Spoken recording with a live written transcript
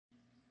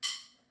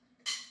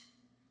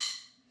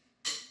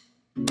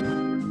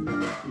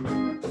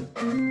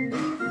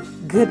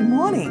Good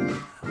morning.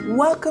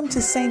 Welcome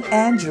to St.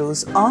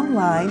 Andrew's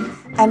online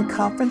and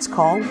conference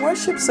call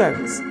worship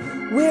service.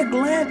 We're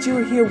glad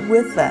you're here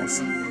with us.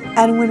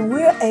 And when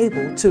we're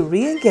able to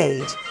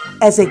re-engage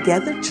as a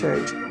gathered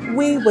church,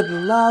 we would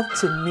love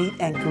to meet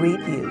and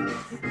greet you.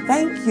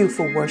 Thank you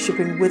for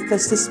worshiping with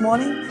us this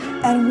morning,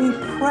 and we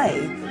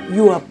pray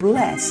you are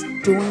blessed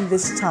during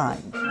this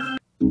time.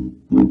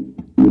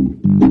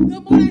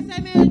 Good morning,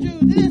 St.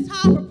 Andrews. It is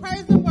time for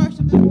praise and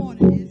worship this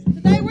morning.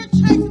 Today we're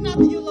chasing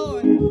after you,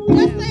 Lord.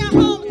 Just stay at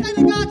home and say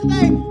to God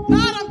today,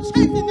 God, I'm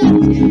chasing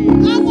after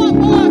you. I want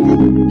more of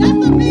you.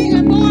 That's of me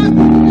and more of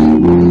you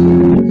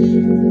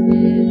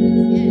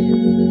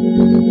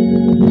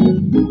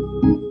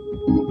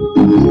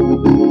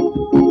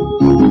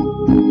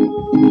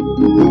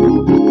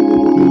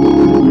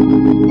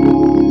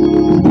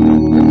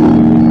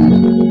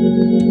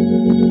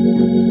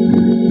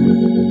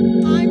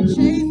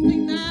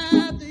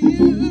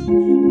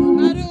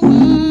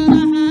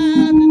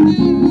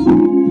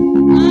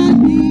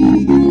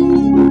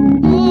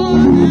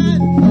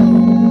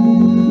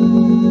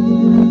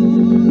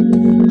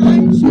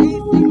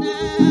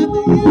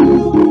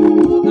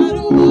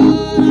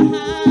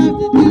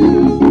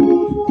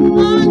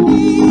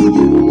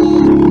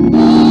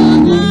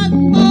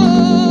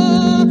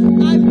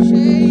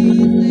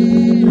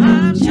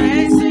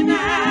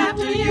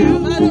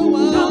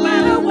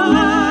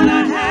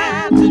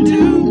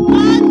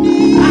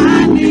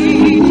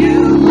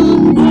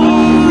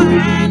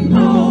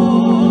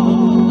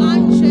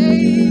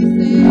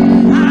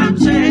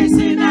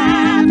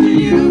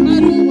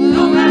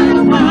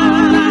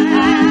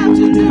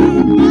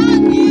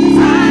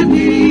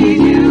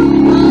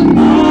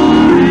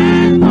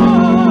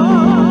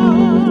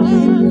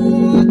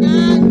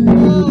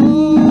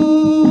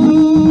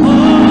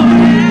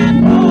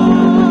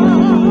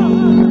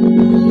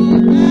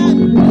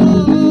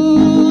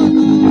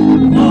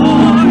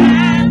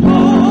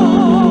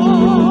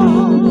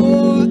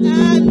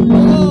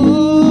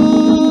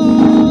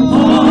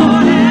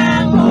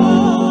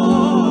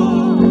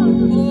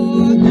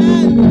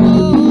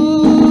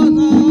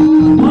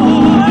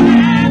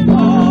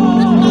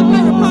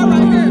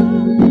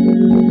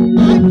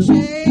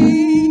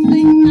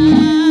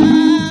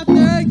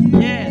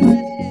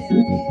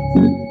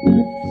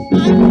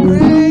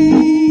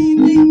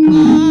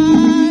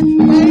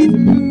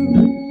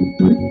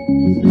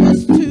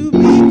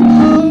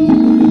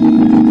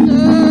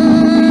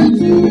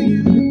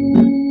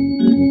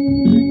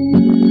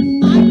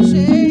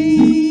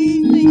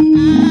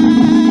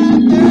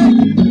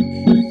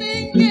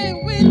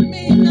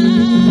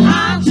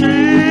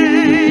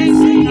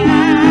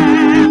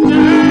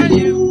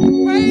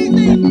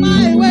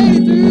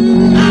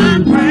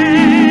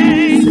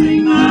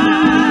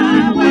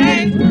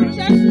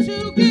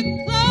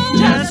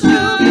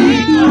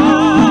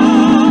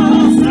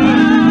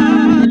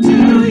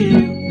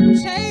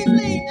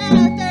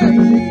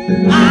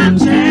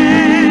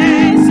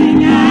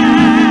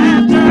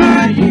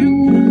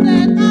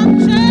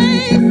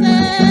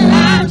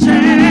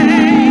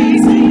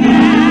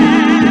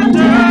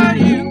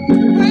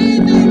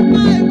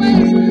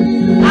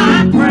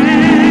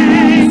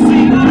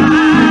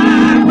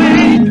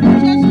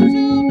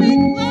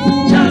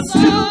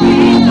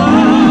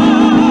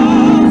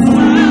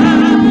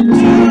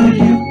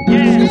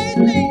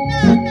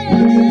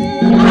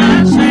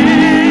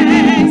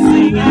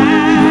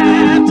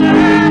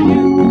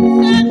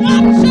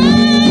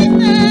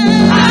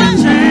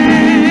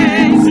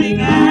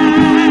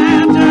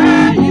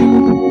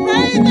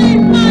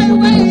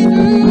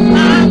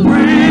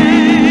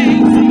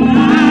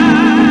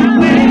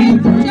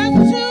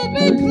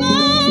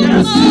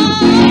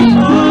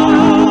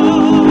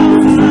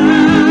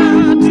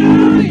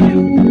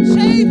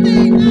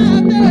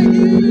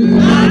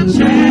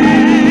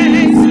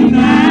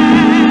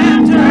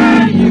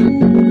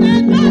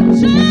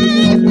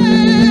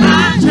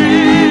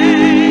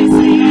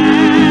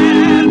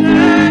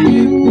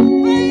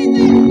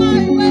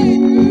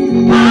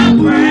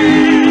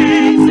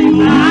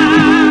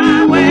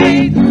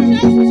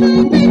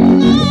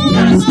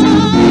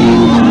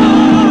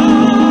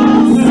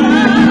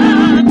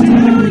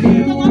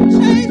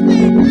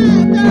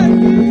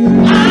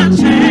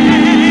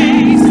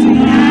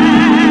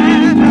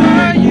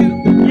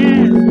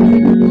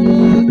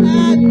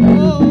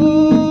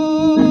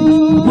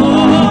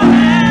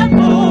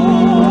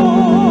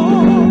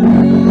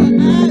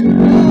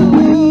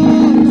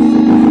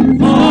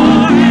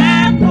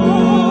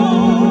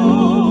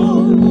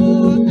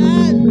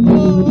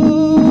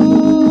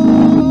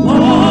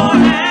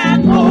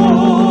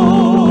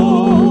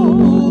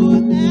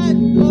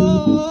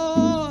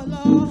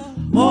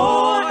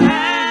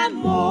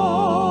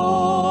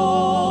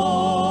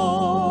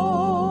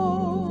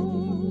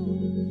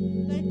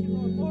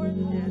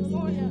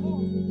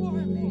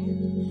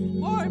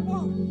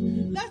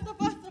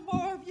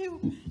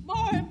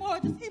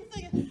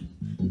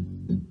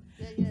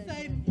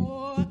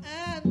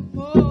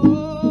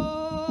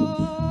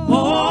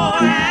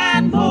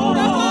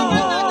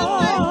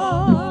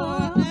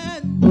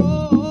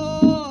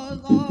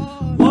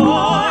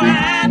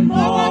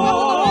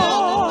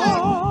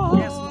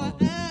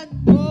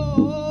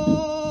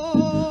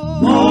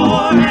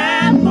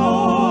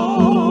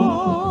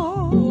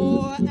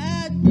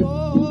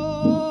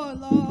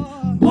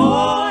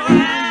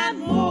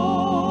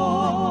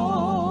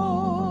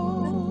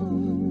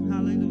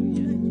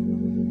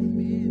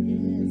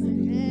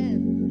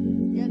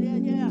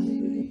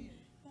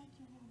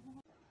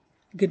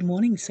Good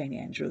morning, St.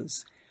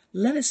 Andrews.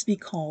 Let us be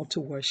called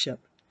to worship.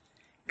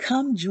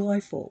 Come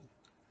joyful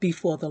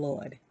before the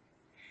Lord.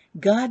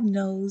 God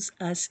knows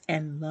us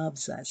and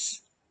loves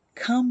us.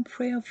 Come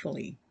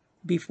prayerfully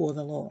before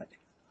the Lord.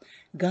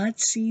 God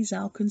sees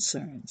our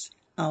concerns,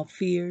 our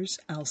fears,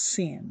 our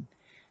sin.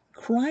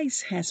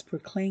 Christ has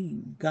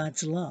proclaimed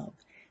God's love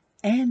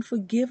and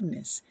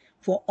forgiveness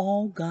for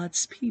all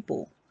God's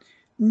people.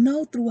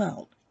 Know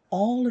throughout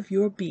all of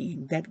your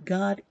being that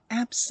God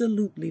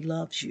absolutely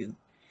loves you.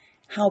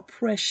 How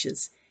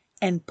precious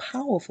and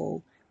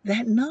powerful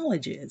that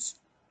knowledge is.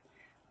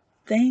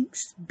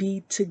 Thanks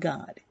be to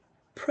God.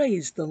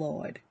 Praise the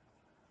Lord.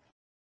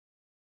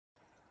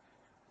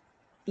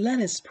 Let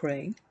us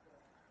pray.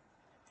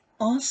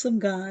 Awesome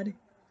God,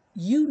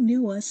 you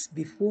knew us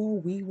before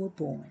we were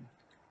born.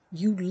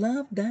 You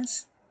loved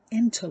us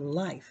into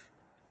life.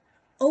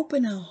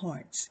 Open our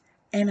hearts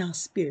and our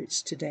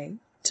spirits today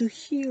to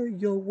hear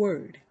your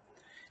word.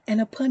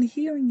 And upon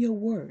hearing your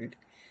word,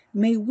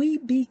 may we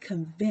be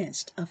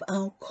convinced of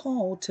our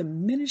call to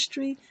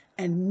ministry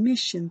and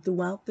mission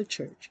throughout the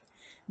church.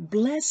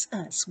 Bless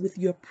us with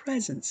your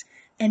presence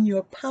and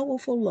your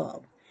powerful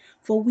love,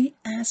 for we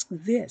ask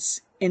this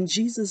in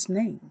Jesus'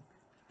 name.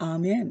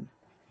 Amen.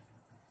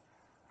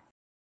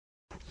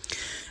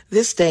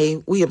 This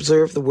day, we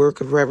observe the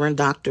work of Reverend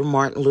Dr.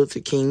 Martin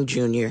Luther King,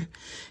 Jr.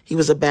 He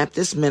was a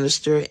Baptist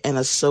minister and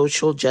a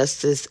social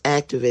justice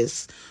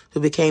activist who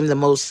became the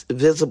most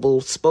visible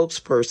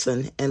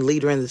spokesperson and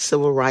leader in the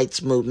civil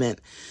rights movement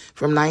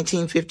from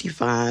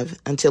 1955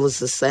 until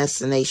his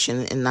assassination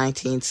in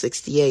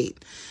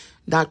 1968.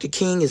 Dr.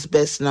 King is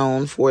best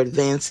known for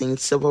advancing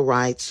civil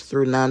rights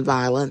through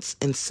nonviolence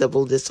and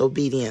civil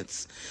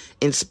disobedience,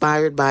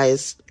 inspired by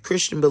his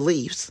Christian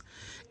beliefs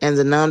and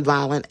the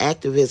nonviolent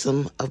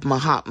activism of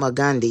Mahatma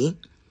Gandhi.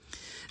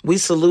 We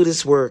salute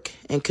his work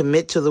and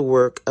commit to the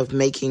work of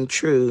making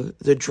true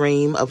the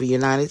dream of a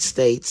United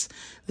States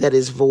that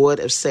is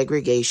void of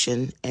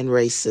segregation and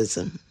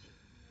racism.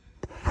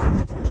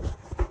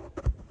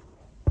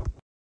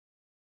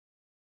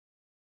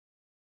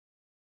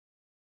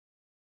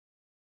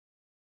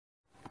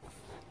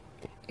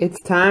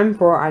 It's time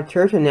for our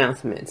church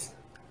announcements.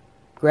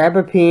 Grab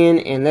a pen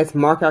and let's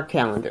mark our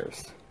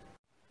calendars.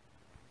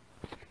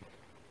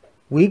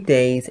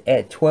 Weekdays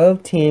at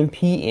 12:10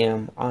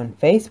 p.m. on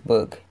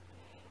Facebook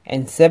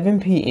and 7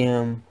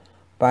 p.m.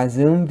 by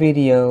Zoom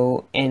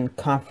video and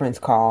conference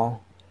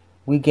call,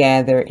 we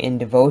gather in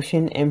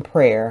devotion and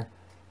prayer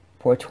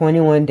for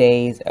 21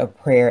 days of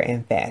prayer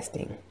and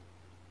fasting.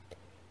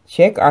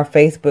 Check our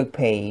Facebook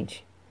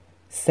page,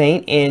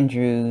 St.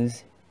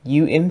 Andrews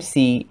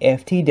UMC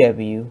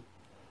FTW,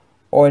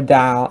 or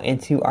dial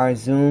into our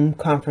Zoom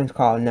conference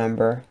call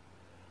number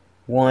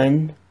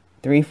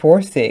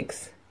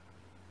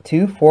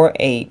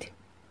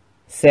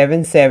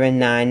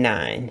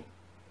 1-346-248-7799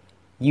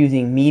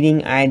 using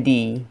meeting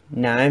ID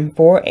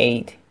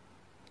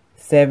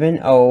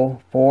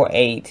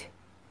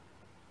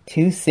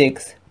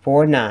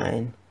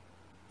 948-7048-2649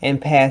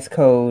 and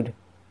passcode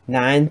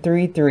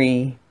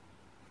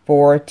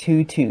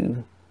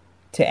 933422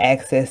 to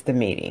access the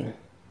meeting.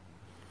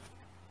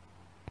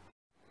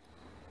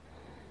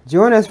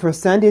 Join us for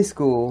Sunday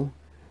School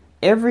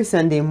every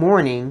Sunday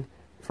morning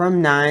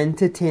from 9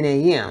 to 10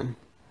 a.m.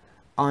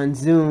 on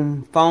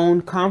Zoom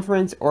phone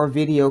conference or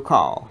video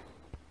call.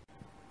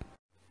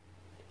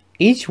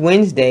 Each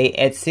Wednesday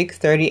at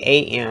 6:30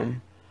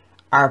 a.m.,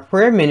 our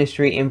prayer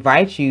ministry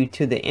invites you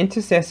to the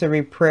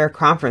Intercessory Prayer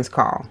Conference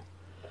Call.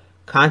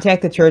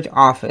 Contact the church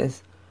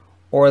office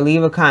or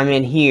leave a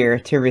comment here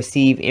to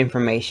receive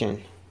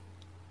information.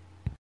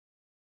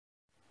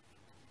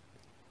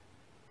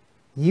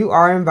 You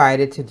are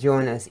invited to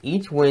join us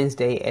each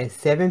Wednesday at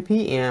 7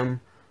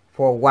 p.m.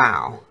 for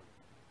WOW,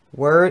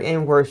 Word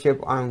and Worship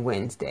on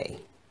Wednesday.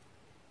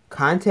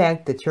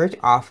 Contact the church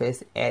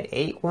office at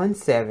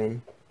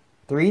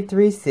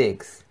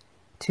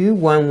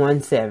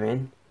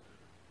 817-336-2117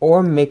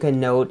 or make a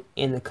note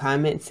in the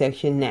comment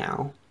section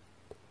now,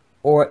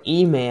 or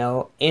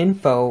email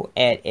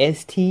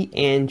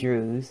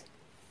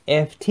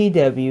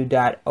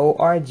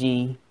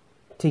info@standrewsftw.org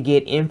to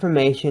get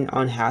information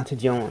on how to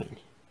join.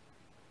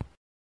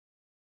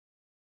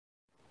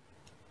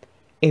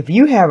 If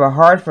you have a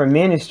heart for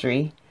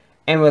ministry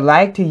and would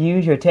like to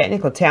use your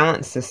technical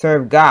talents to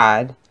serve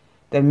God,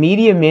 the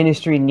media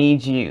ministry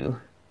needs you.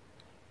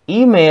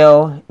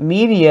 Email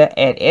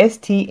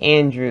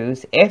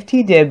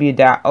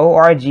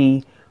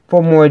media@standrewsftw.org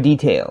for more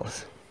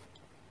details.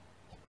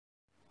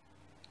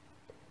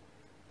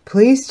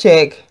 Please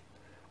check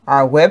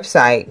our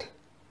website,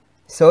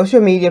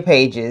 social media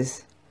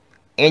pages,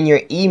 and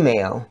your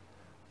email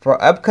for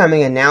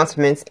upcoming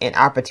announcements and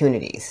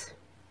opportunities.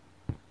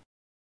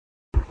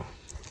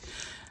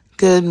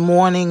 Good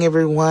morning,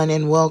 everyone,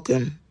 and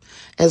welcome.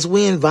 As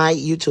we invite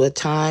you to a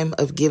time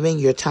of giving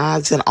your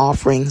tithes and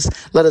offerings,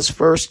 let us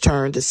first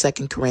turn to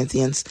 2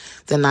 Corinthians,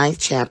 the 9th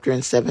chapter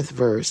and 7th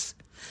verse.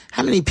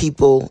 How many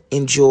people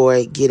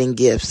enjoy getting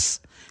gifts?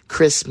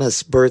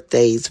 Christmas,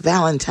 birthdays,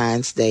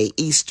 Valentine's Day,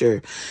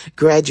 Easter,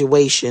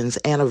 graduations,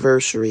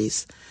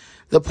 anniversaries.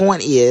 The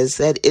point is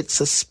that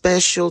it's a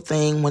special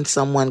thing when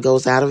someone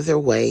goes out of their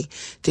way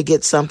to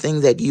get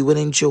something that you would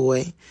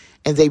enjoy,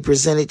 and they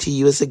present it to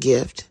you as a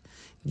gift.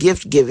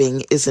 Gift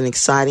giving is an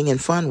exciting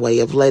and fun way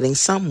of letting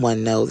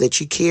someone know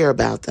that you care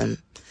about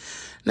them.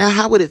 Now,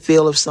 how would it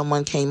feel if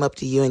someone came up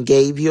to you and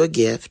gave you a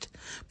gift,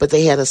 but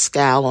they had a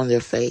scowl on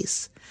their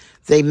face?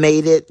 They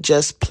made it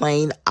just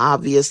plain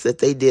obvious that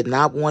they did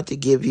not want to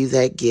give you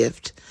that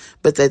gift,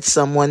 but that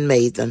someone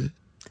made them.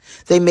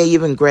 They may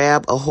even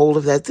grab a hold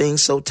of that thing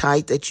so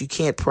tight that you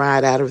can't pry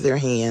it out of their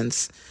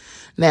hands.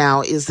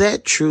 Now, is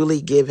that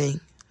truly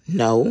giving?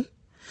 No.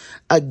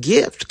 A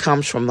gift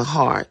comes from the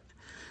heart.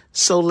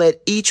 So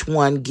let each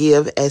one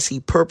give as he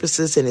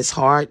purposes in his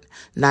heart,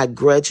 not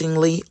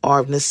grudgingly or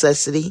of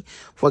necessity,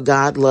 for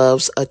God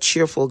loves a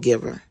cheerful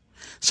giver.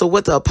 So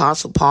what the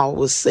Apostle Paul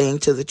was saying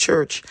to the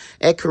church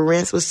at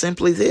Corinth was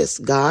simply this: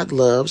 God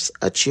loves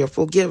a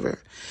cheerful giver.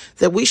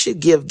 That we should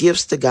give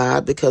gifts to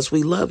God because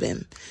we love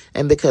him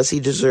and because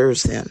he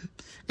deserves them.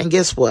 And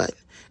guess what?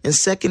 In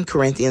 2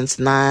 Corinthians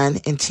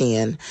 9 and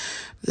 10,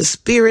 the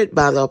Spirit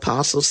by the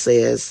Apostle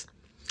says,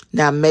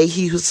 "Now may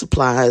he who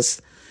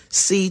supplies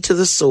seed to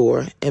the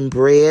sower and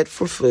bread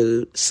for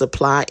food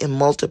supply and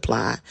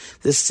multiply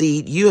the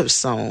seed you have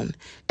sown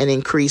and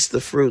increase the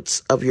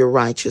fruits of your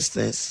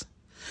righteousness."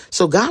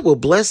 So God will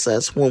bless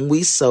us when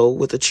we sow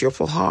with a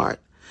cheerful heart.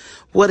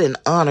 What an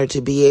honor to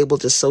be able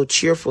to sow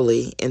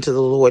cheerfully into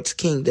the Lord's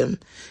kingdom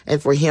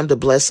and for him to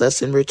bless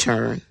us in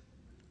return.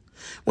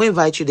 We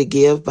invite you to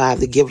give by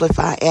the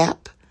Givelify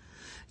app.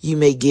 You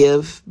may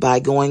give by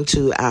going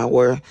to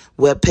our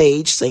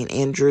webpage,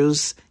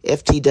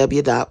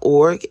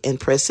 standrewsftw.org, and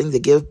pressing the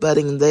give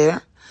button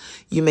there.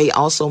 You may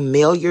also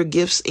mail your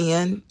gifts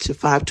in to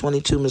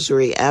 522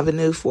 Missouri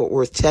Avenue, Fort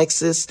Worth,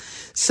 Texas,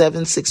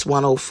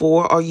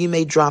 76104, or you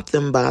may drop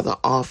them by the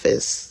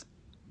office.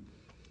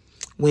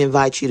 We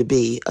invite you to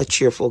be a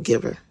cheerful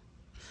giver.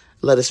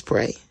 Let us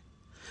pray.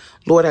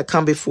 Lord, I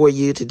come before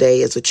you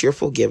today as a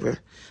cheerful giver.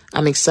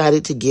 I'm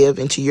excited to give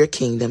into your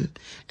kingdom,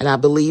 and I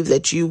believe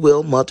that you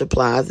will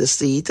multiply the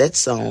seed that's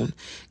sown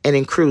and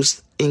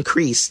increase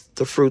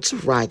the fruits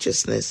of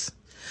righteousness.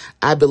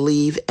 I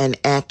believe and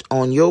act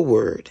on your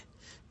word.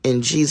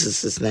 In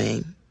Jesus'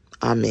 name,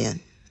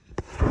 amen.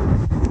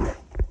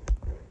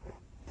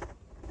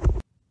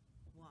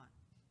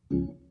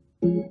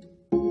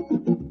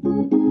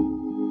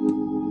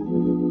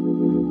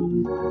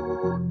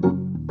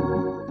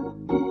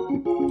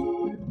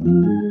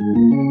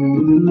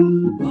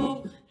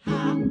 Oh,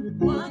 how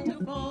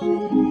wonderful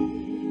it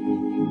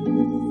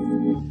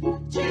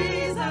is.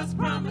 Jesus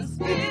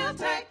promised he'll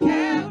take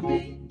care of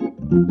me.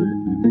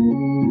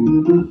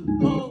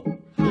 Oh,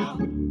 how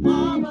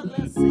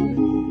marvelous it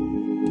is.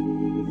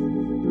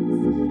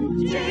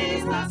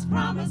 Jesus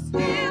promised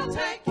he'll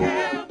take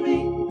care of me.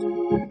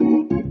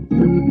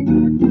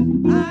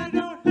 I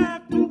don't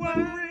have to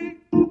worry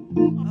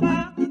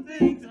about the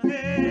things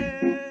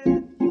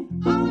ahead.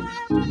 All I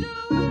have to do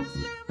is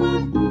live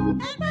right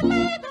and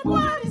believe in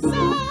what he says.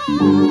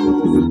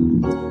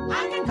 I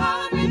can call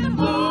him in the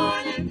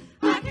morning,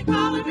 I can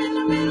call him in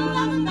the middle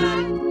of the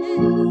night.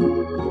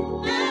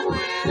 And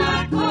when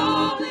I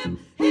call him,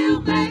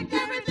 he'll make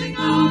everything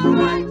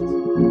alright.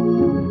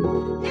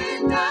 It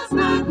does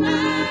not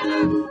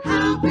matter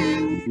how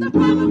big the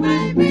problem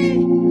may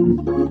be.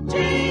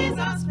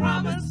 Jesus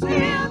promised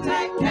he'll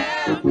take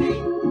care of me.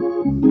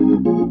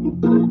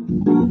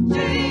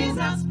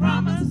 Jesus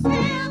promised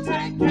he'll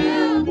take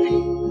care of me.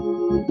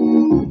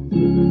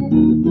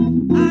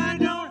 I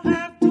don't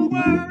have to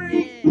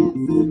worry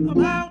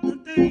about the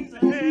things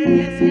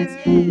ahead.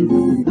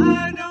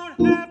 I don't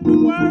have to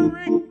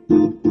worry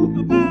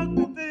about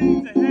the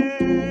things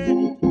ahead.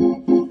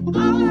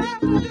 All I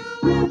have to do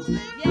is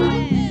live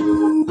right.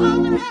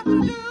 All I have to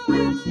do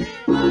is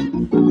live right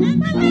and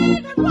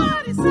believe in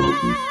what he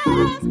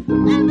says.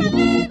 And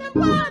believe in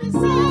what he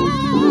says.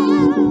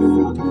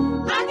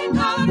 I can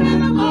call him in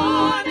the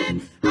morning.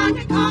 I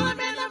can call him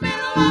in the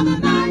middle of the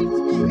night.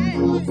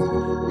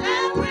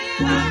 And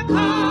when I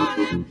call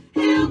him,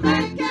 he'll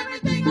make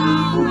everything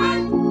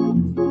alright.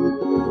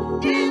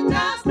 It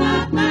does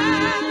not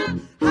matter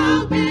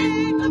how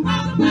big the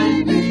problem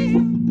may be.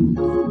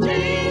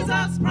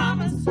 Jesus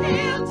promised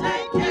he'll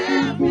take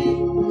care of me.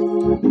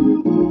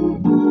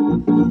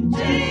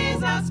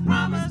 Jesus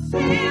promised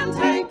he'll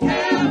take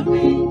care of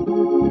me.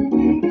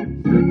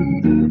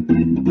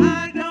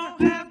 I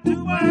don't have to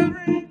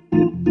worry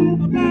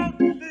about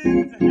the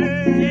things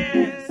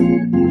ahead.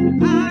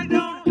 I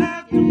don't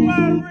have to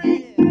worry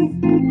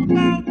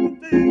about the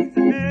things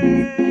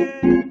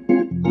ahead.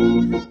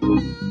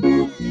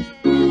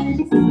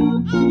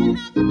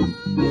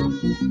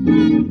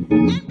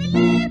 And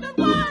believe in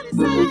what he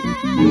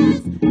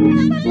says.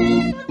 And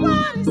believe in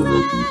what he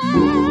says.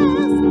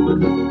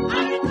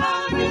 I can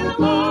call him in the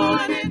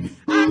morning.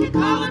 I can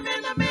call him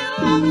in the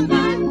middle of the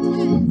night.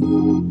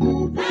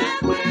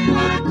 And when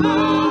I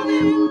call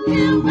him,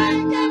 he'll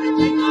make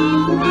everything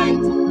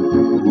alright.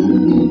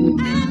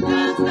 And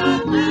does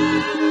not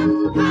matter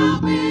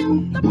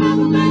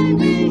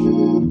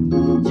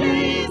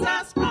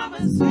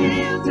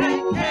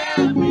take care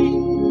of me.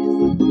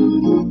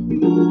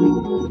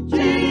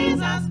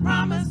 Jesus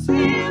promised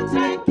he'll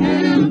take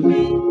care of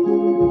me.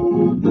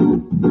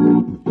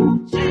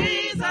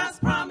 Jesus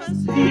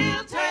promised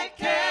he'll take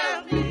care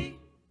of me.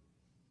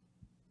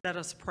 Let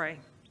us pray.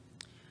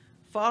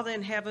 Father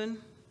in heaven,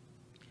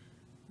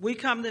 we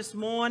come this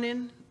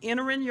morning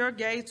entering your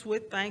gates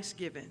with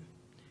thanksgiving,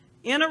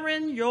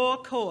 entering your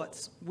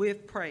courts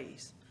with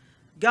praise.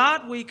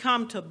 God, we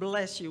come to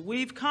bless you.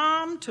 We've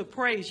come to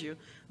praise you.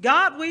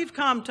 God, we've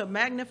come to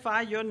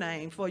magnify your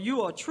name, for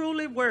you are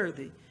truly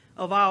worthy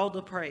of all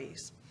the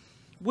praise.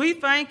 We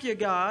thank you,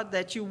 God,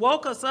 that you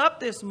woke us up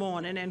this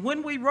morning, and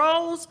when we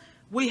rose,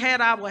 we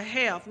had our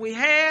health. We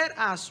had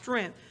our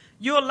strength.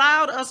 You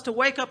allowed us to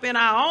wake up in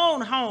our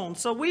own home.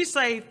 So we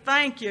say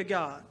thank you,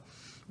 God.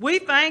 We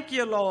thank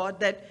you, Lord,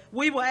 that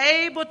we were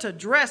able to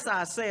dress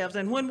ourselves.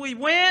 And when we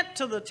went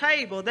to the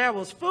table, there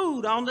was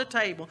food on the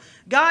table.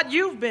 God,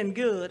 you've been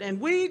good,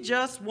 and we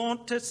just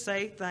want to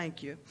say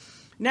thank you.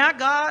 Now,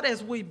 God,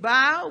 as we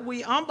bow,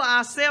 we humble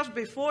ourselves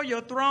before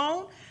your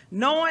throne,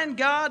 knowing,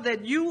 God,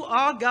 that you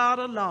are God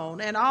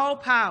alone, and all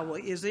power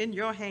is in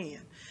your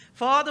hand.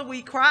 Father,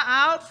 we cry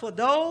out for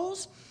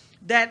those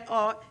that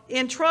are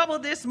in trouble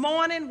this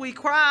morning. We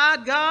cry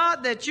out,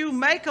 God, that you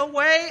make a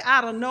way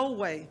out of no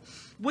way.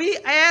 We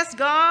ask,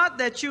 God,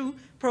 that you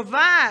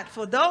provide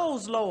for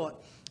those, Lord,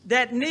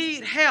 that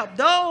need help,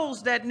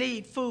 those that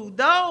need food,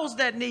 those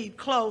that need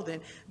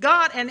clothing.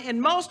 God,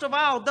 and most of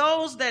all,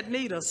 those that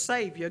need a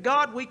Savior.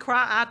 God, we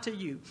cry out to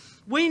you.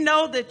 We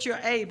know that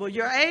you're able.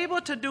 You're able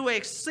to do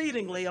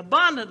exceedingly,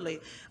 abundantly,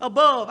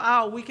 above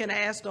all we can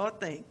ask or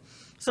think.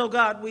 So,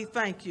 God, we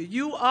thank you.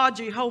 You are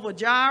Jehovah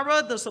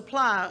Jireh, the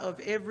supplier of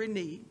every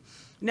need.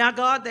 Now,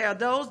 God, there are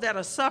those that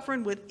are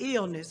suffering with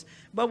illness,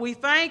 but we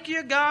thank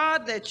you,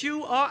 God, that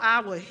you are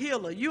our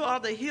healer. You are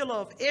the healer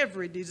of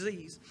every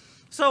disease.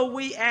 So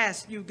we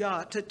ask you,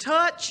 God, to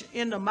touch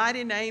in the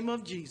mighty name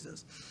of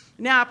Jesus.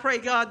 Now, I pray,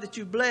 God, that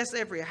you bless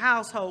every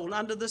household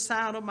under the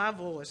sound of my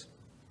voice.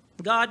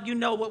 God, you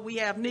know what we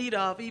have need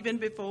of even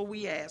before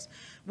we ask.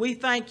 We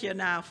thank you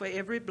now for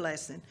every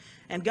blessing.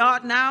 And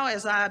God, now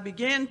as I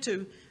begin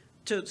to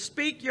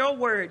speak your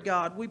word,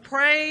 God, we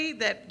pray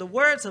that the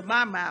words of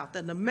my mouth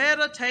and the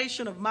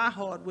meditation of my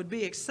heart would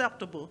be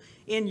acceptable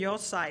in your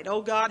sight.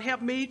 Oh God,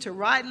 help me to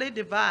rightly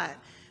divide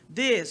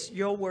this,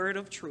 your word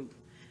of truth.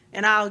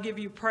 And I'll give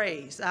you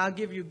praise, I'll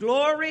give you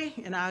glory,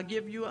 and I'll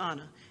give you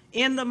honor.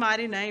 In the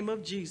mighty name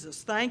of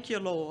Jesus. Thank you,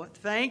 Lord.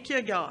 Thank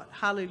you, God.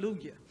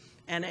 Hallelujah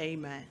and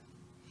amen.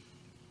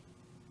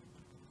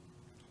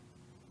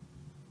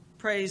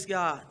 Praise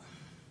God.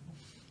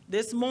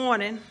 This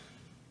morning,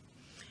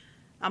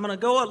 I'm going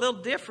to go a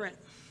little different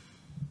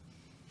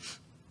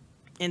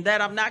in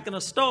that I'm not going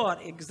to start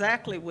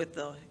exactly with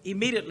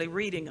immediately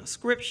reading a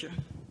scripture,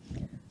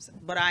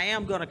 but I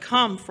am going to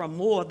come from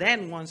more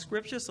than one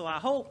scripture, so I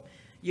hope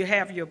you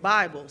have your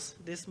Bibles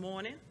this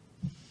morning.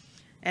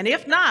 And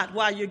if not,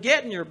 while you're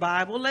getting your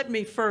Bible, let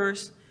me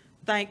first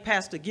thank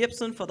Pastor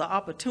Gibson for the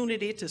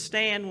opportunity to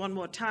stand one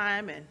more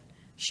time and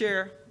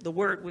share the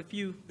word with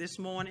you this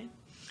morning.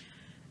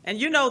 And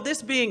you know,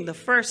 this being the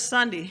first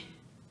Sunday,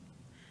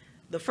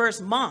 the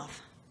first month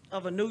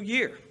of a new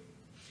year,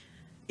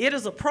 it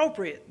is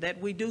appropriate that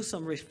we do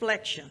some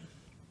reflection.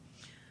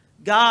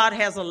 God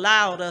has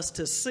allowed us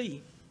to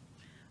see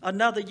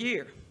another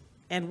year,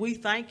 and we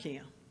thank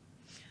him.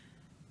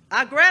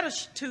 Our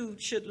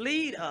gratitude should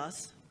lead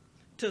us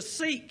to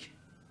seek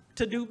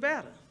to do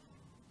better,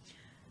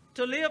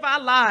 to live our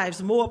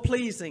lives more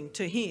pleasing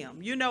to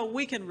him. You know,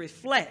 we can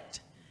reflect,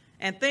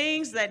 and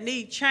things that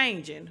need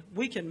changing,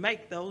 we can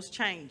make those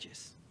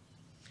changes.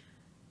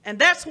 And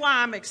that's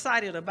why I'm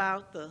excited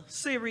about the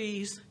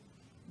series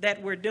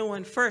that we're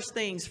doing, First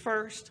Things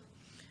First.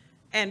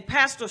 And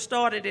Pastor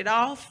started it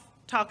off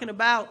talking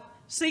about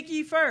seek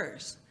ye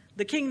first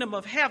the kingdom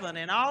of heaven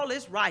and all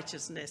its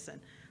righteousness, and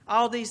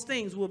all these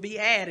things will be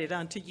added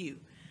unto you.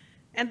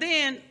 And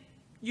then,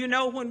 you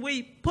know, when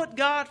we put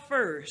God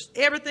first,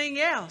 everything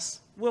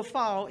else will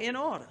fall in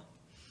order.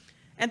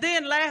 And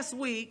then last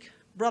week,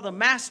 Brother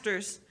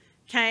Masters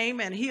came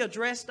and he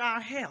addressed our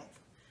health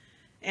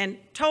and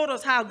told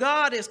us how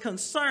God is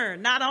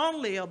concerned not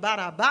only about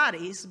our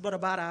bodies, but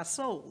about our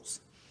souls.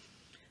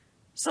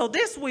 So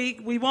this week,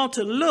 we want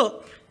to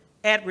look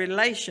at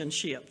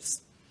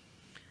relationships.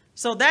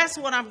 So that's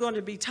what I'm going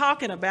to be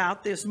talking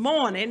about this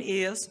morning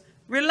is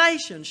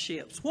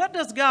relationships. What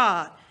does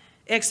God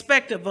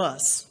expect of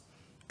us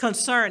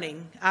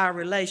concerning our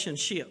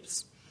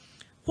relationships?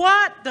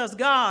 What does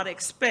God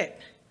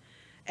expect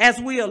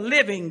as we are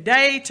living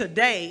day to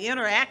day,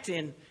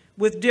 interacting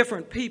with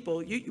different people?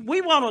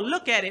 We want to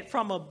look at it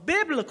from a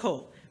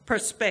biblical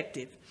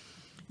perspective.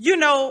 You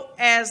know,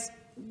 as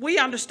we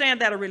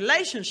understand that a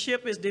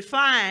relationship is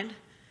defined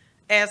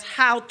as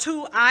how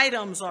two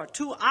items or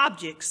two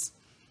objects,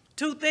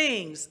 two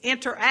things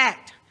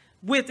interact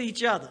with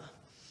each other.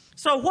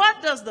 So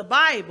what does the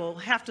Bible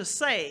have to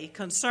say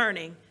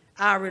concerning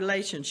our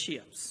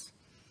relationships?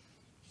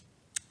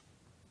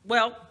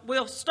 Well,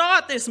 we'll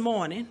start this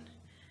morning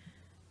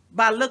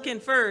by looking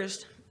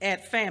first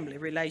at family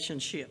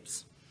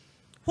relationships.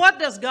 What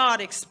does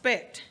God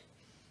expect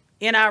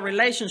in our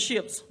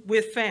relationships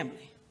with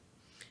family?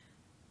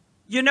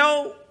 You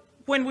know,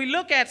 when we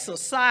look at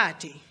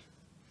society,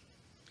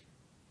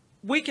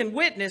 we can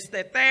witness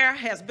that there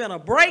has been a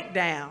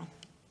breakdown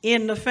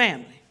in the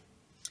family.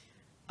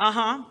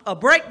 A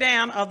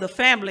breakdown of the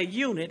family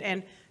unit.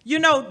 And, you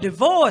know,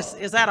 divorce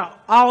is at an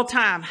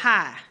all-time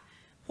high,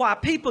 while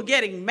people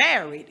getting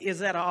married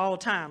is at an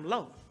all-time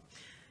low.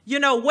 You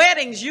know,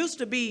 weddings used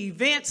to be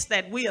events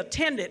that we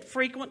attended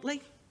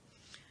frequently,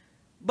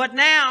 but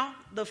now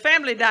the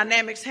family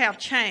dynamics have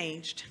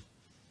changed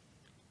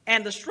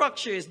and the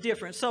structure is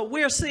different. So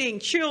we're seeing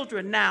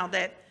children now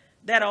that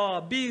are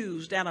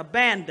abused and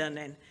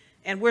abandoned,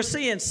 and we're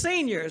seeing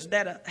seniors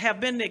that have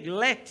been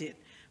neglected.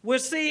 We're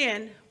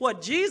seeing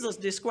what Jesus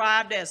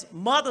described as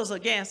mothers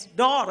against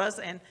daughters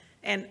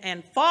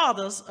and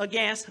fathers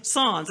against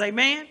sons,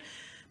 amen?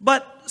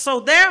 But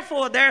so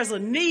therefore there's a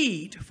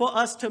need for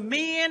us to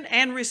mend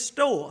and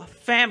restore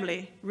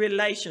family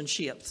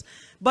relationships.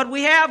 But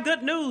we have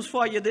good news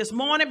for you this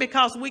morning,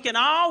 because we can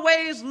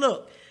always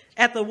look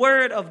at the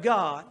word of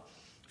God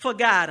for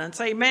guidance,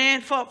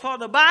 amen? For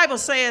the Bible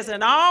says,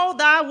 in all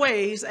thy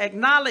ways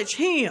acknowledge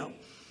him,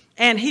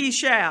 and he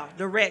shall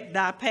direct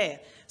thy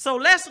path. So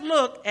let's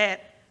look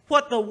at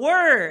what the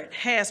word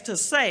has to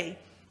say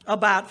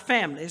about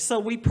family. So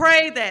we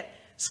pray that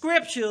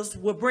scriptures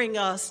will bring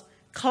us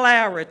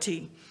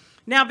clarity.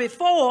 Now,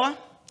 before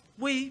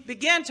we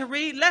begin to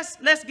read,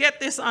 let's get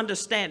this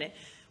understanding.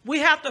 We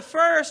have to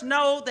first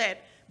know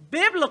that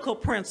biblical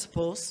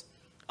principles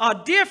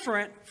are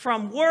different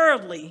from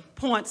worldly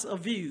points of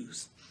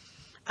views.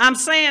 I'm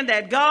saying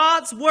that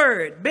God's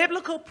word,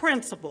 biblical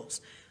principles,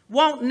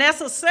 won't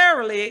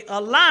necessarily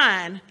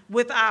align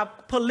with our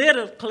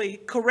politically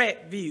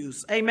correct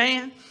views,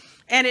 amen?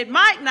 And it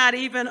might not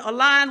even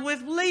align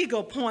with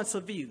legal points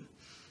of view.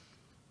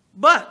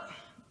 But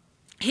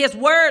his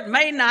word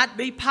may not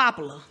be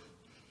popular,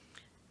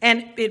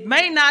 and it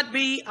may not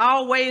be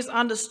always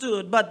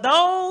understood, but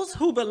those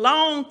who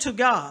belong to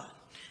God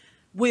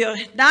will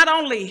not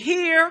only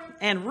hear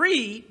and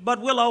read,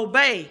 but will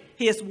obey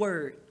his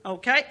word,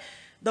 okay?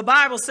 The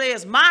Bible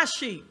says, my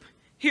sheep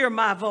hear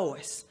my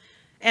voice.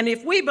 And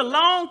if we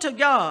belong to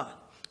God,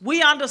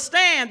 we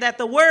understand that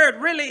the word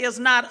really is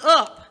not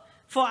up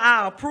for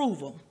our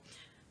approval,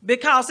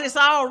 because it's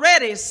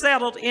already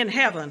settled in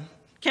heaven.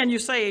 Can you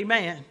say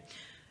amen?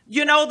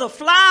 You know, the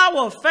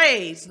flower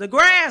fades, the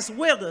grass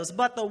withers,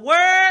 but the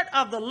word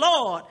of the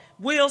Lord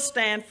will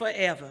stand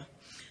forever.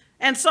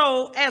 And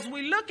so as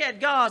we look at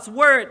God's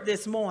word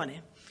this morning,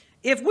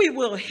 if we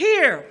will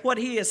hear what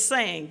he is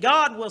saying,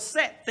 God will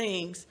set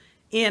things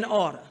in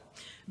order.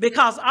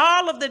 Because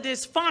all of the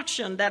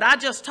dysfunction that I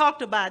just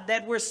talked about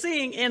that we're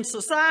seeing in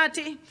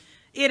society,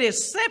 it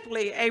is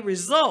simply a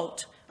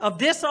result of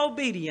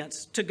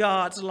disobedience to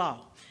God's law.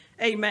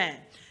 Amen.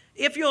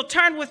 If you'll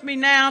turn with me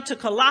now to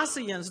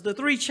Colossians, the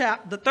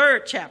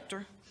third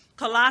chapter,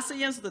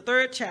 Colossians, the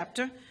third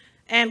chapter,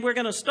 and we're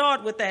going to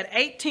start with that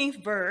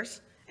 18th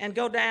verse and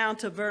go down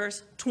to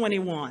verse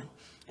 21.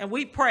 And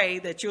we pray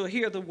that you'll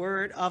hear the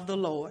word of the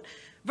Lord.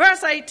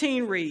 Verse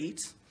 18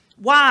 reads,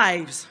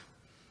 wives,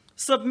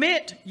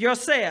 submit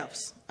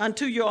yourselves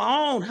unto your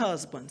own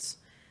husbands,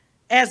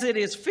 as it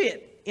is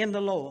fit in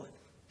the Lord.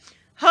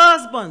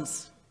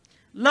 Husbands,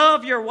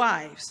 love your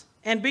wives,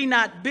 and be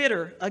not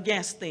bitter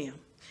against them.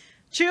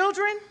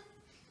 Children,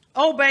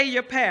 obey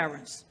your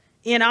parents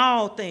in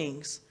all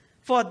things,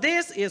 for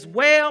this is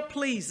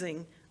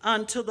well-pleasing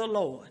unto the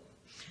Lord.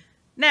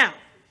 Now,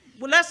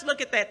 let's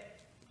look at that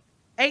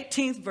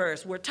 18th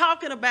verse. We're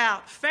talking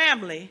about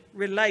family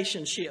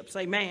relationships,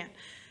 amen.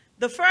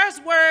 The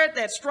first word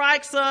that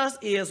strikes us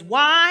is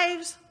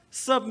wives,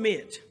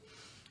 submit.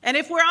 And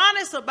if we're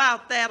honest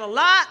about that, a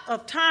lot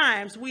of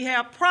times we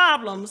have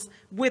problems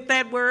with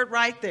that word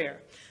right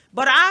there.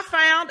 But I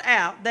found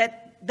out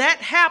that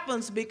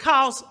happens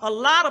because a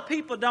lot of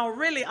people don't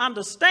really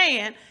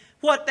understand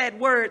what that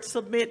word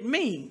submit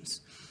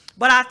means.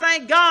 But I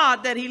thank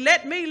God that he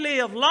let me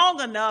live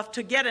long enough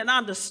to get an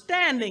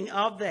understanding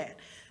of that.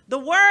 The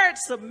word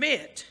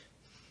submit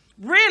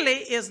really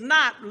is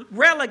not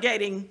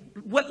relegating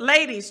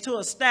ladies to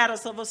a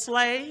status of a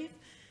slave.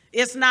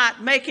 It's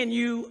not making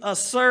you a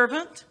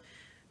servant.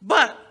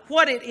 But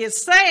what it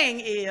is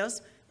saying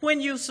is,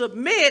 when you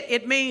submit,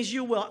 it means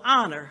you will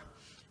honor.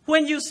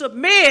 When you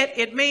submit,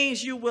 it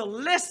means you will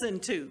listen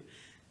to.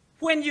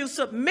 When you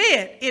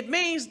submit, it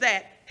means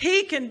that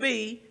he can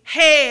be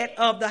head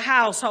of the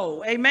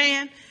household.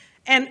 Amen.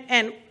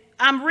 And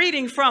I'm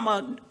reading from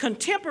a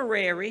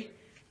contemporary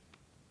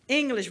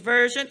English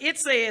version. It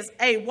says,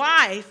 a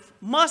wife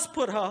must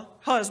put her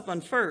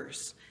husband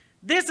first.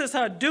 This is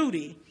her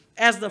duty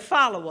as the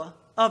follower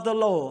of the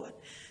Lord.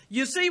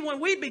 You see, when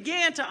we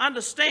begin to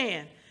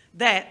understand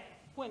that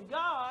when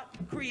God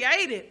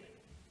created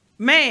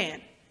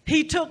man,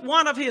 he took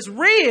one of his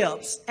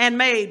ribs and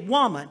made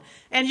woman.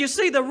 And you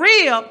see, the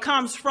rib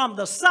comes from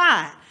the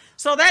side.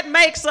 So that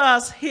makes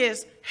us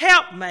his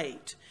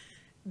helpmate.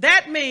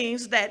 that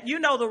means that, you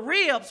know, the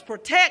ribs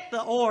protect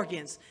the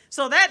organs.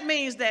 So that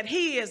means that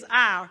he is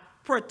our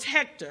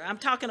protector. I'm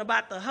talking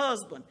about the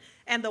husband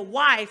and the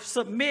wife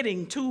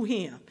submitting to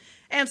him.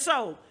 And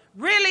so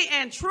really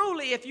and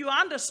truly, if you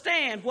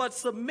understand what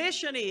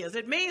submission is,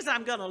 it means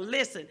I'm going to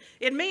listen.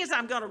 It means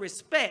I'm going to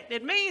respect.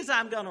 It means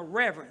I'm going to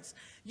reverence.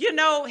 You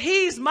know,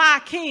 he's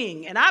my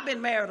king, and I've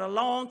been married a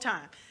long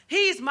time.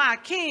 He's my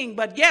king,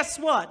 but guess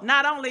what?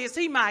 Not only is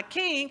he my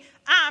king,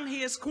 I'm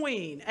his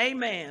queen.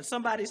 Amen.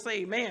 Somebody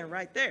say amen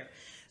right there.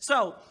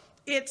 So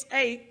it's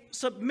a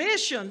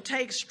submission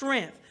takes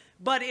strength,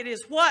 but it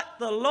is what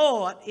the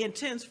Lord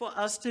intends for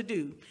us to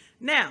do.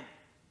 Now,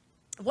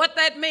 what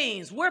that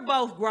means, we're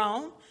both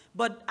grown,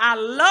 but I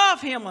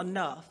love him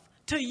enough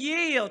to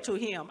yield to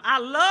him. I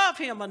love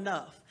him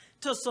enough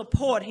to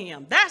support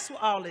him. That's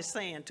what all it's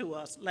saying to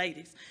us,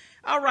 ladies.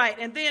 All right,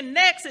 and then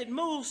next it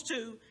moves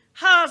to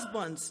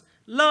husbands,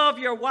 love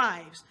your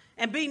wives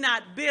and be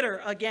not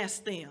bitter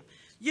against them.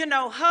 You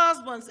know,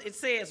 husbands, it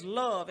says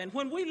love. And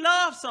when we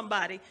love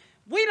somebody,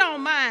 we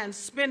don't mind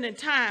spending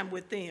time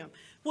with them.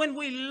 When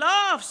we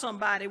love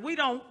somebody,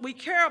 we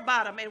care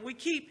about them and we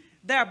keep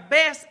their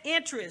best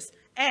interests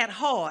at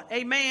heart.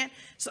 Amen.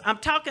 So I'm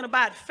talking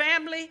about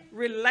family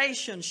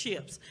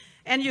relationships.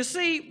 And you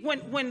see,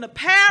 when the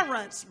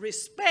parents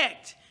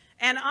respect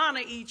and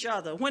honor each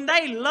other, when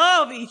they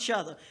love each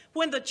other,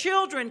 when the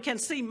children can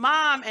see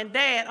mom and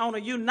dad on a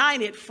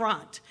united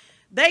front,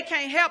 they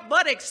can't help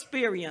but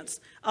experience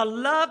a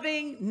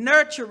loving,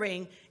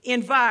 nurturing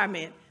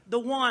environment, the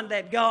one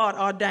that God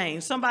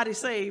ordained. Somebody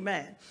say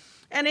amen.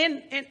 And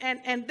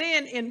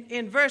then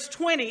in verse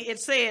 20, it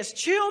says,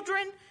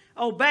 children,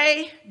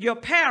 obey your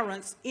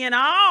parents in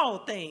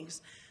all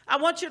things. I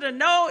want you to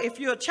know, if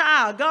you're a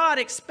child, God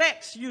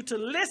expects you to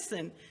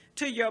listen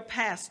to your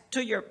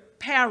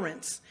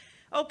parents.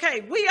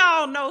 Okay, we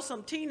all know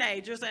some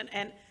teenagers,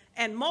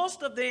 and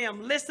most of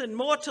them listen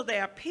more to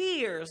their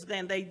peers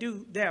than they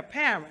do their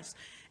parents.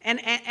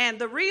 And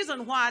the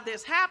reason why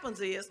this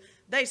happens is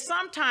they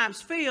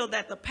sometimes feel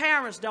that the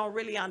parents don't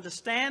really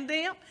understand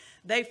them.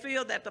 They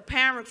feel that the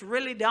parents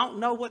really don't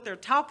know what they're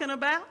talking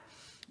about.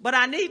 But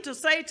I need to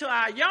say to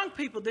our young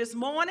people this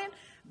morning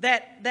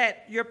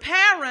that your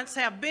parents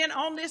have been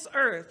on this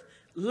earth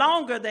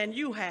longer than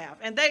you have,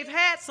 and they've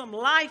had some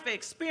life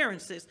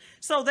experiences,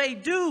 so they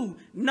do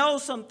know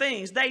some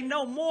things. They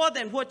know more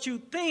than what you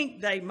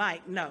think they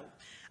might know.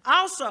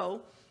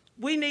 Also,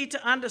 we need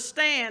to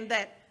understand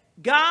that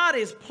God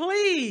is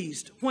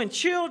pleased when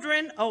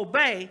children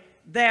obey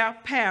their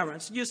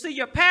parents. You see,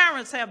 your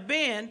parents have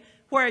been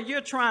where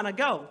you're trying to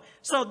go,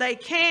 so they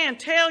can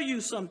tell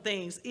you some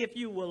things if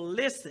you will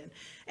listen.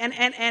 And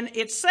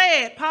it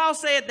said, Paul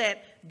said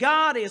that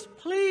God is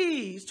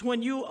pleased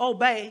when you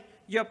obey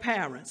your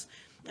parents.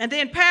 And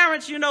then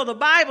parents, you know, the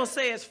Bible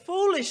says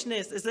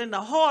foolishness is in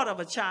the heart of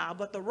a child,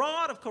 but the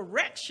rod of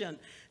correction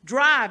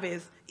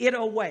driveth it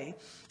away.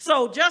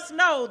 So just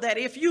know that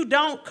if you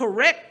don't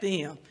correct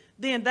them,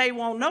 then they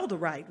won't know the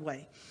right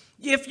way.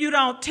 If you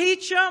don't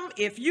teach them,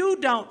 if you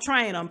don't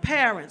train them,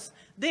 parents,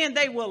 then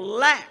they will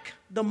lack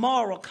the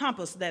moral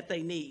compass that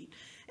they need.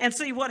 And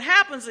see, what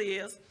happens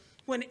is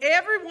when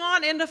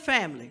everyone in the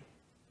family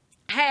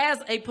has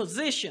a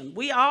position,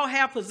 we all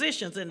have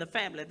positions in the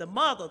family, the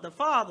mother, the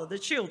father, the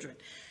children.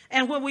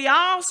 And when we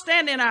all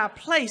stand in our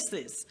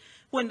places,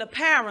 when the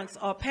parents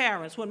are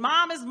parents, when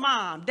mom is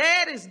mom,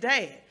 dad is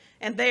dad,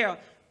 and they're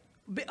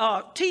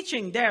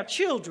teaching their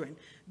children,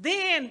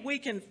 then we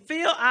can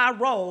fill our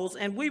roles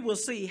and we will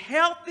see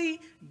healthy,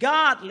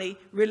 godly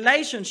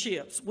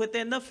relationships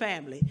within the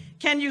family.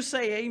 Can you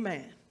say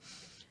amen?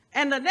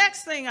 And the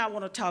next thing I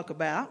want to talk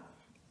about,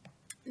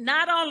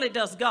 not only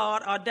does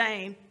God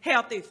ordain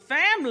healthy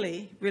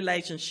family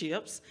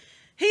relationships,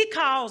 he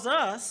calls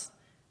us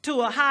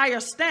to a higher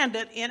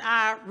standard in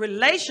our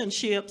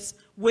relationships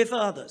with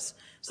others.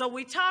 So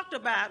we talked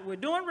about, we're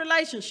doing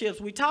relationships.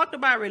 We talked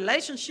about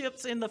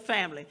relationships in the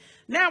family.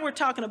 Now we're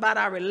talking about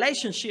our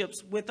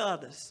relationships with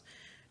others.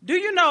 Do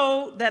you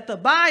know that the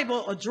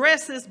Bible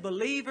addresses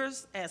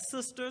believers as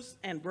sisters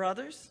and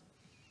brothers?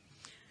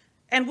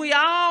 And we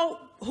all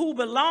who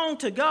belong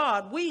to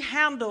God, we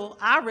handle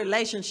our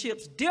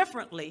relationships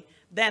differently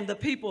than the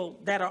people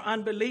that are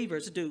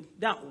unbelievers do,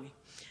 don't we?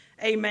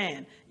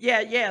 Amen.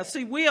 Yeah.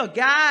 See, we are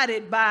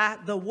guided by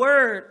the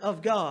word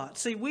of God.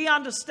 See, we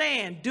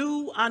understand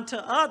do unto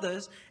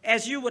others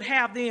as you would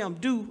have them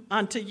do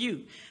unto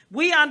you.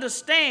 We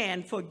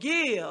understand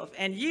forgive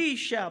and ye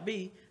shall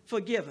be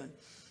forgiven.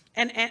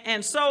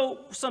 And so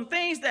some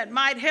things that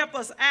might help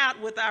us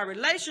out with our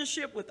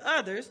relationship with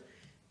others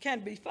can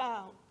be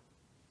found,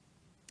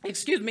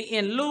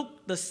 in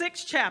Luke, the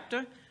 6th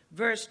chapter,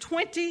 verse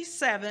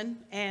 27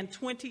 and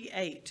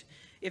 28.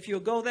 If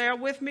you'll go there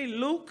with me,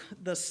 Luke,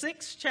 the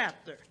 6th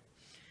chapter,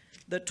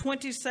 the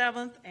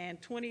 27th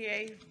and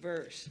 28th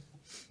verse.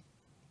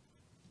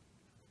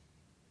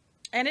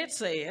 And it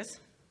says,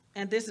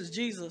 and this is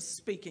Jesus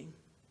speaking,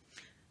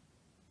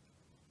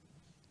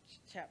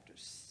 chapter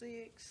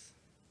 6,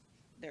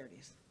 there it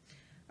is.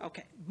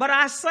 Okay, but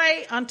I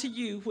say unto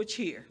you which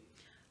hear,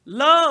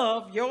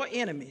 love your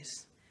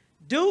enemies,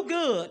 Do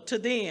good to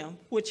them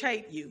which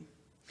hate you.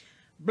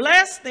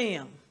 Bless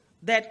them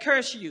that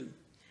curse you,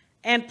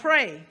 and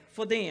pray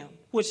for them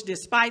which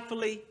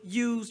despitefully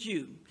use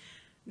you.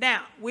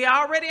 Now, we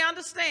already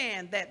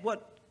understand that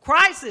what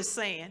Christ is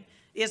saying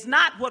is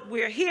not what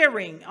we're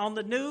hearing on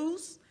the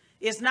news.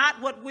 It's not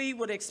what we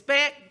would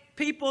expect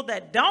people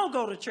that don't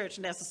go to church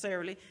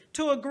necessarily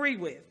to agree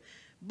with.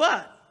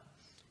 But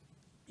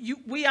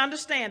we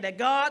understand that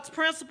God's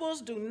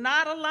principles do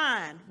not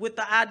align with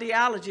the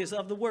ideologies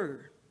of the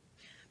word.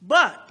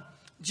 But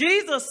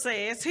Jesus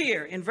says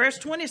here in verse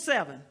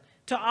 27,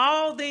 to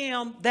all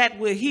them that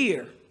will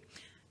hear,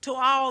 to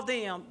all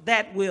them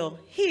that will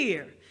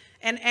hear.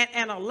 And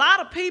a lot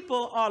of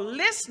people are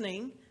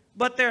listening,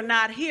 but they're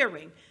not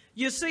hearing.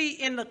 You see,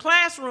 in the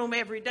classroom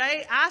every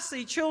day, I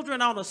see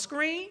children on a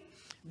screen.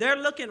 They're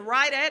looking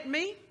right at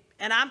me,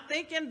 and I'm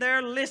thinking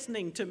they're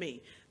listening to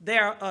me. They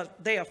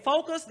are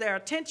focused, their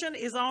attention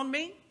is on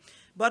me.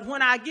 But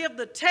when I give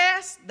the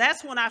test,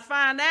 that's when I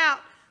find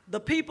out the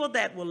people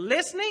that were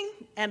listening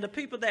and the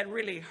people that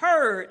really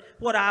heard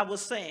what I was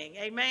saying.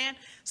 Amen.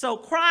 So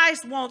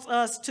Christ wants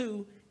us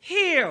to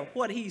hear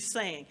what he's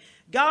saying.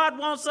 God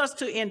wants us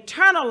to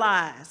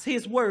internalize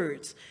his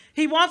words.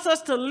 He wants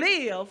us to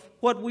live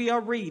what we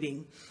are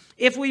reading.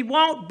 If we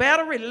want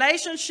better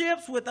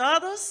relationships with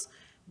others,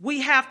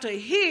 we have to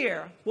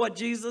hear what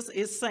Jesus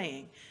is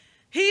saying.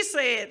 He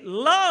said,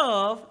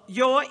 love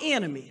your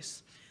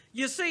enemies.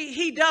 You see,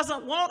 he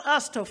doesn't want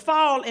us to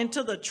fall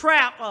into the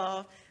trap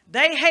of,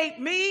 they hate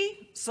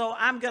me, so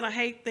I'm going to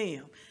hate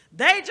them.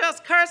 They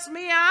just curse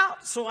me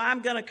out, so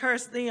I'm going to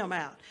curse them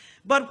out.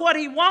 But what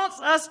he wants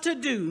us to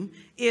do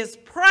is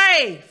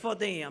pray for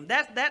them.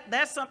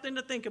 That's something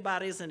to think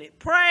about, isn't it?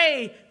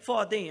 Pray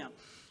for them.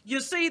 You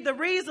see, the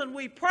reason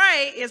we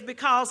pray is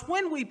because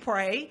when we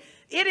pray,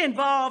 it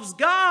involves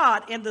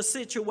God in the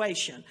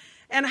situation.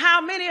 And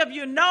how many of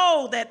you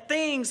know that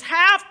things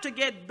have to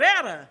get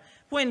better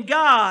when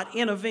God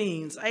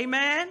intervenes?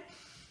 Amen?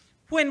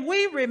 When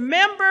we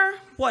remember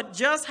what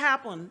just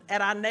happened at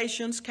our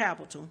nation's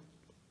capital,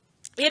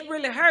 it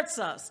really hurts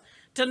us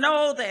to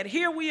know that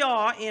here we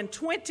are in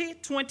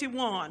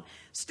 2021,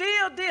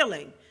 still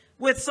dealing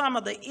with some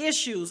of the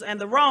issues and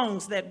the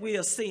wrongs that we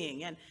are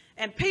seeing.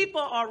 And people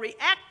are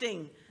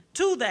reacting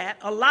to that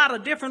a lot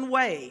of different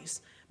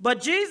ways. But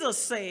Jesus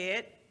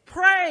said,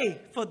 pray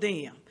for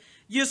them.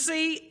 You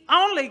see,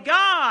 only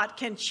God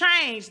can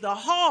change the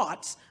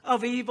hearts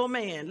of evil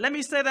men. Let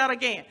me say that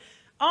again.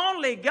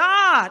 Only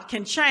God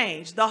can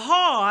change the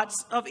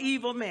hearts of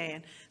evil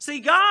men.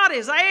 See, God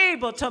is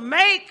able to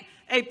make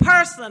a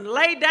person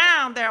lay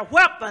down their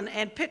weapon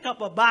and pick up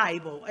a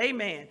Bible.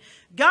 Amen.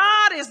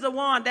 God is the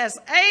one that's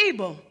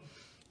able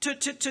to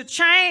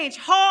change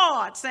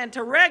hearts and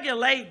to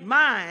regulate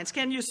minds.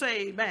 Can you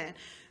say amen?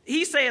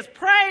 He says,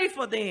 pray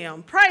for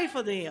them, pray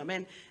for them.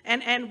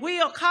 And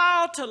we are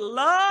called to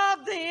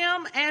love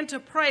them and to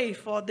pray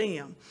for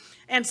them.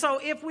 And so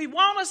if we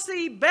want to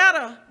see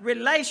better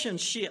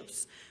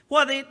relationships,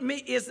 whether it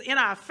is in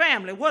our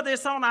family, whether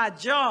it's on our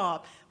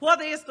job,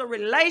 whether it's the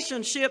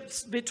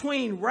relationships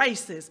between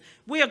races,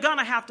 we are going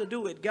to have to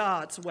do it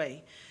God's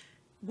way.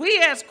 We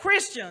as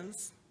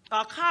Christians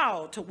are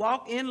called to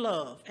walk in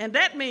love. And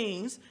that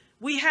means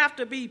we have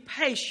to be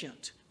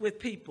patient with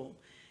people.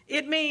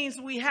 It means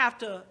we have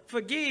to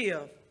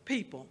forgive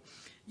people.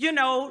 You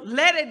know,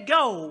 let it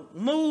go,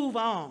 move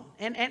on.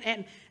 And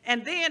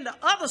then the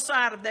other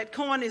side of that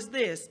coin is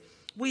this.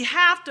 We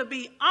have to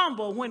be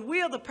humble when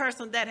we're the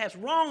person that has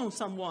wronged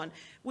someone.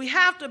 We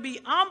have to be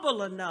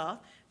humble enough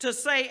to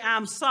say,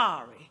 I'm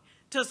sorry.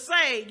 To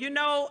say, you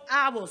know,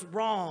 I was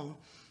wrong.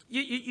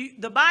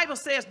 The Bible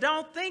says,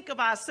 don't think of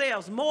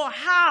ourselves more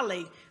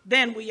highly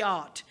than we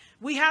ought.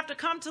 We have to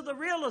come to the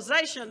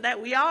realization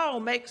that we all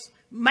make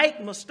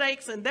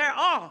mistakes, and there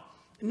are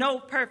no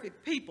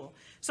perfect people.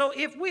 So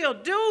if we'll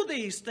do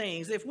these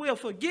things, if we'll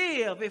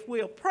forgive, if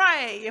we'll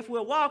pray, if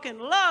we'll walk in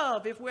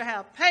love, if we'll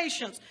have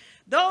patience,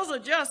 those are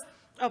just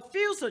a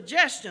few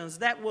suggestions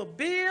that will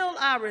build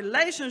our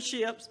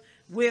relationships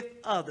with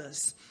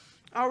others.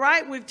 All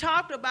right, we've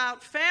talked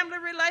about family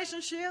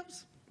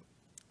relationships.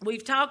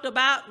 We've talked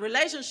about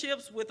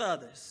relationships with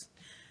others.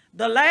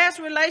 The last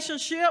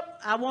relationship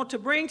I want to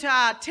bring to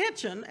our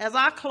attention as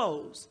I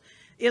close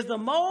is the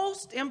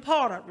most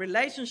important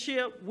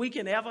relationship we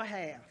can ever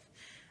have.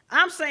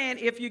 I'm saying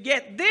if you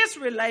get this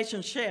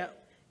relationship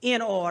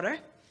in order,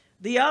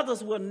 the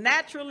others will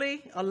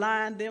naturally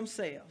align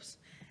themselves.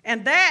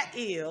 And that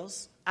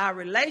is our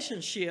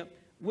relationship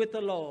with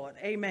the Lord.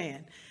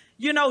 Amen.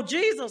 You know,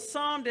 Jesus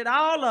summed it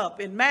all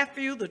up in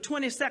Matthew, the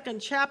 22nd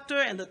chapter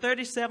and the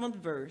 37th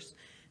verse.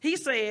 He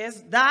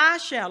says, thou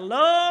shalt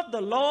love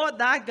the Lord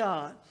thy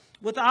God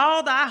with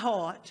all thy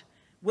heart,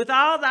 with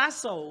all thy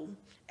soul,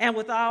 and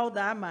with all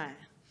thy mind.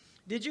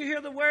 Did you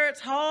hear the words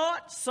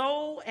heart,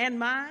 soul, and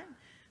mind?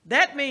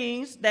 That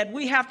means that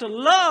we have to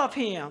love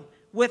him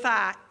with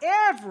our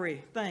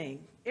everything,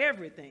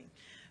 everything.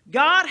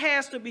 God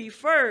has to be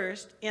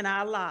first in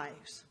our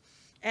lives.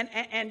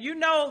 And you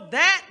know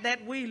that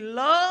we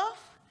love,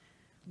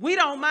 we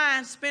don't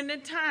mind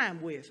spending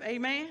time with.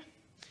 Amen.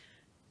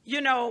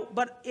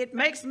 but it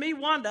makes me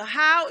wonder,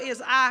 how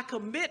is our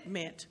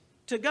commitment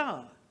to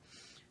God?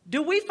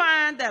 Do we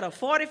find that a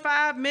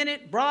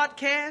 45-minute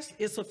broadcast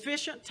is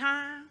sufficient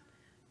time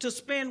to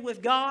spend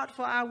with God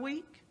for our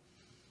week?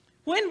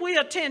 When we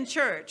attend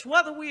church,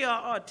 whether we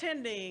are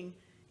attending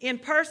in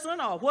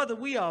person or whether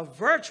we are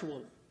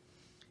virtual,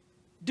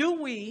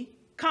 do we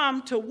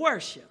come to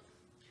worship?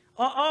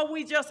 Or are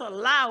we just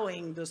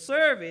allowing the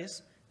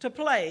service to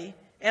play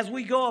as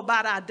we go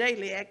about our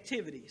daily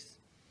activities?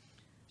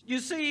 You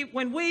see,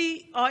 when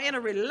we are in a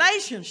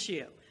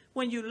relationship,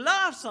 when you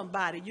love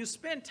somebody, you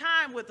spend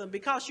time with them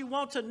because you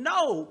want to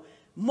know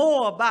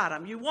more about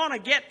them. You want to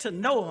get to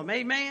know them,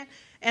 amen?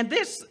 And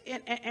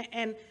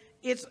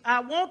I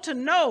want to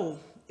know,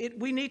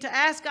 we need to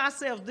ask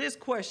ourselves this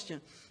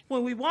question.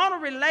 When we want a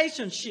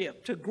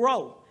relationship to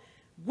grow,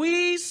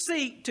 we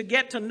seek to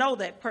get to know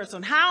that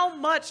person. How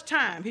much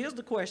time, here's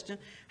the question,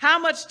 how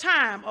much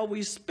time are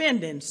we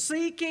spending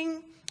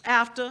seeking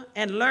after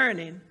and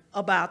learning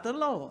about the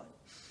Lord?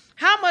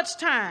 How much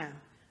time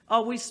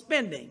are we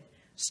spending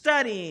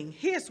studying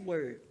his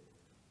word?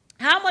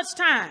 How much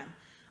time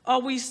are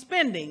we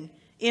spending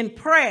in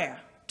prayer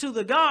to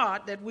the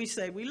God that we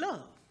say we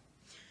love?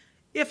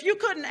 If you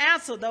couldn't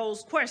answer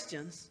those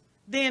questions,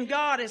 then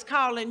God is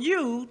calling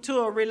you to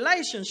a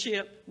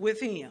relationship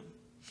with him.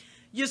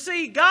 You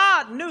see,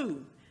 God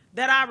knew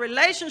that our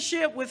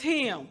relationship with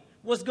him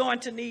was going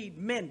to need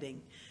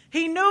mending.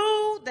 He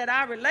knew that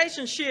our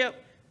relationship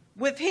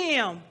with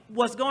him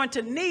was going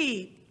to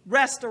need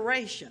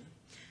restoration.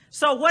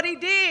 So what he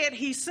did,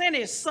 he sent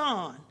his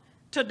son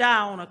to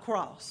die on a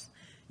cross.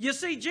 You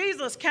see,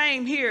 Jesus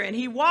came here and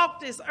he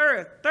walked this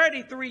earth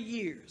 33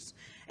 years.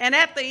 And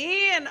at the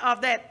end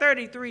of that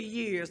 33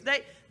 years,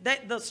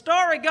 the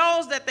story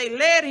goes that they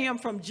led him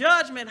from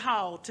judgment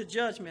hall to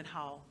judgment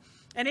hall.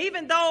 And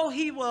even though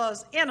he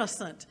was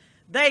innocent,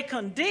 they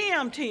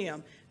condemned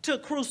him to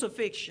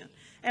crucifixion.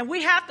 And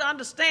we have to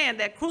understand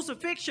that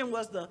crucifixion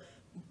was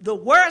the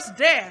worst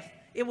death.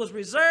 It was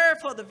reserved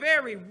for the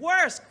very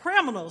worst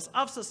criminals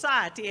of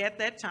society at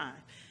that time.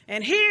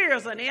 And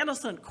here's an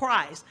innocent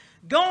Christ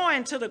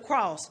going to the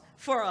cross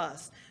for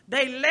us.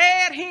 They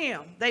led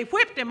him. They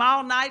whipped him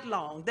all night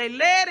long. They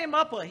led him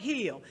up a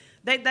hill.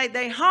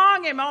 They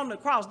hung him on the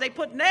cross. They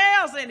put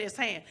nails in his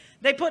hand.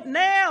 They put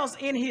nails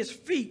in his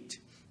feet.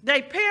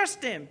 They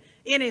pierced him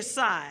in his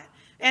side.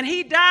 And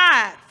he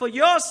died for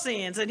your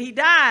sins, and he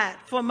died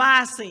for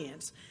my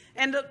sins.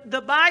 And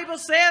the Bible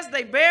says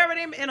they buried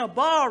him in a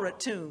borrowed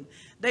tomb.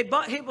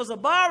 It was a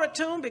borrowed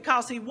tomb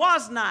because he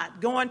was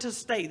not going to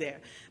stay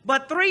there.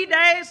 But 3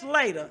 days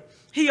later,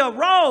 he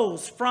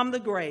arose from the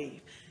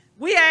grave.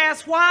 We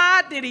ask,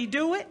 why did he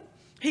do it?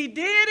 He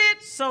did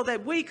it so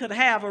that we could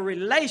have a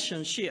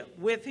relationship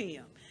with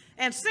him.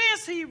 And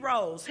since he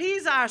rose,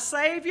 he's our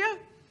Savior,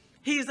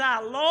 he's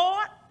our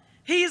Lord,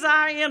 he's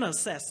our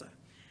intercessor.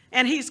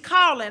 And he's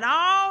calling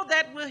all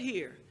that will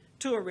hear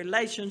to a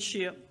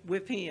relationship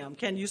with him.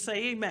 Can you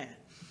say amen?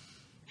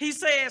 He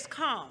says,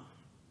 come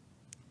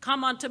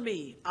unto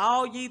me,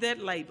 all ye that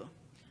labor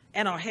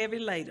and are heavy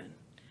laden,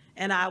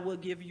 and I will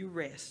give you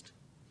rest.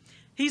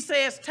 He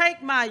says,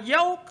 take my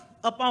yoke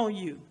upon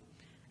you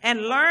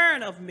and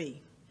learn of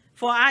me,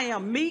 for I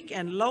am meek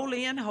and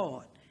lowly in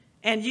heart,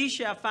 and ye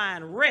shall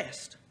find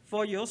rest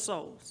for your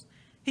souls.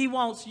 He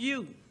wants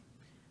you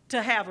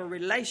to have a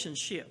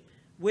relationship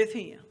with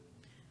him.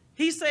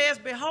 He says,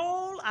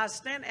 behold, I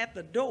stand at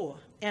the door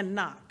and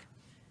knock.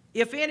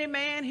 If any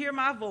man hear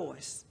my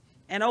voice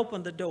and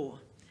open the door,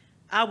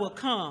 I will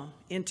come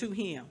into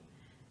him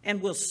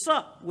and will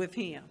sup with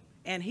him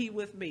and he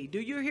with me. Do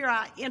you hear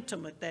how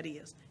intimate that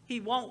is? He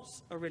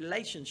wants a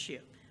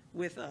relationship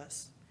with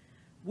us.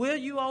 Will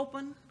you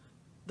open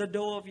the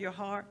door of your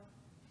heart?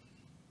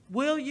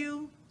 Will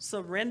you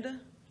surrender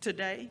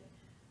today?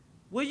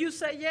 Will you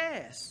say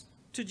yes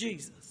to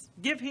Jesus?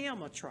 Give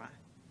him a try.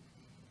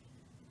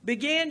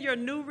 Begin your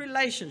new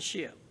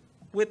relationship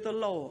with the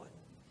Lord.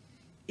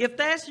 If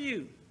that's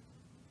you,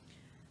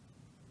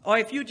 or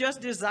if you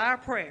just desire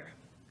prayer,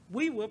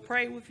 we will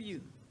pray with you.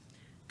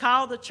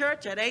 Call the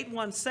church at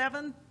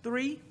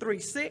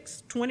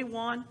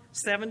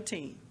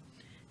 817-336-2117,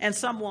 and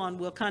someone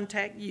will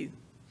contact you.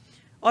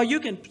 Or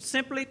you can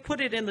simply put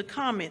it in the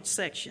comment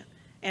section,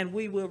 and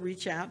we will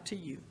reach out to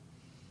you.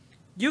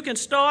 You can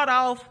start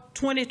off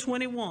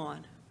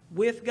 2021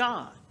 with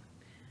God.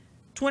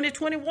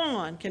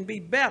 2021 can be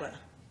better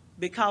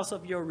because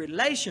of your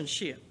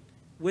relationship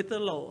with the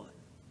Lord.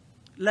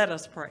 Let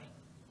us pray.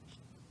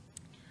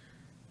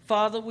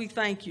 Father, we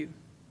thank you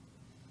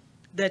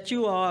that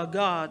you are a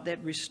God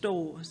that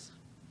restores.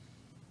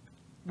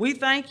 We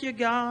thank you,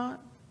 God,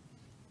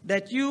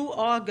 that you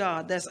are a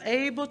God that's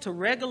able to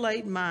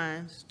regulate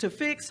minds, to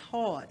fix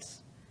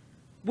hearts.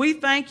 We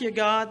thank you,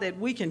 God, that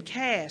we can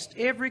cast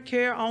every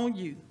care on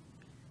you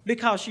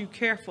because you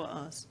care for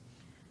us.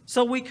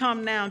 So we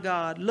come now,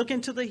 God, looking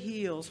to the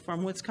hills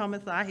from whence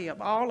cometh our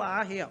help. All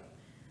our help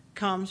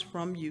comes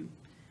from you.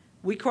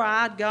 We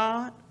cry out,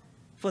 God,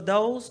 for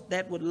those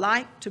that would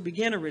like to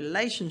begin a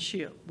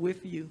relationship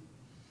with you.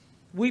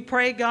 We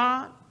pray,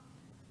 God,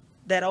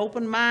 that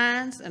open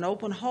minds and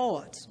open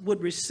hearts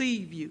would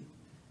receive you.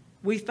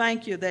 We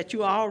thank you that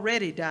you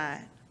already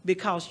died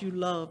because you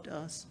loved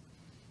us.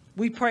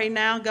 We pray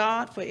now,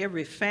 God, for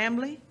every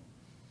family.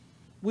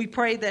 We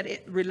pray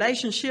that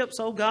relationships,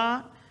 oh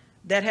God,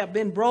 that have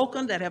been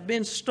broken, that have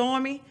been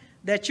stormy,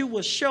 that you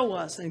will show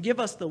us and give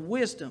us the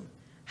wisdom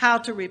how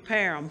to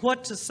repair them,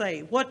 what to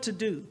say, what to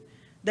do,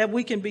 that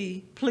we can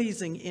be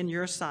pleasing in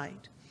your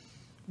sight.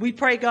 We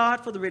pray,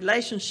 God, for the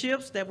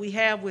relationships that we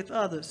have with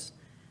others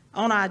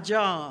on our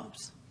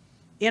jobs,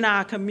 in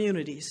our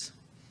communities.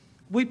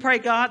 We pray,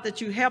 God,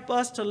 that you help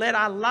us to let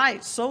our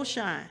light so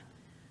shine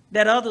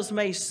that others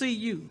may see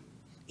you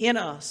in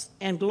us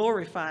and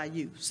glorify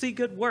you, see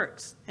good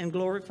works and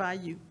glorify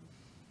you.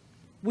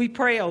 We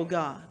pray, oh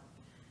God,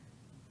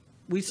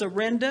 we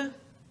surrender,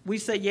 we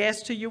say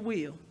yes to your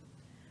will,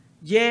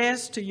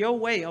 yes to your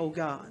way, oh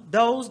God.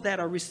 Those that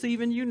are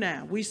receiving you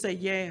now, we say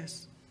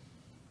yes.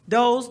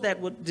 Those that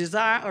would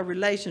desire a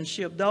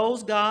relationship,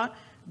 those, God,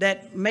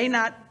 that may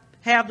not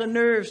have the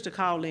nerves to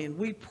call in,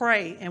 we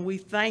pray and we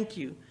thank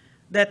you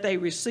that they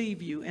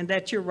receive you and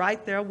that you're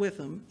right there with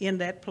them in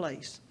that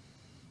place.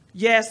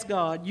 Yes,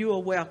 God, you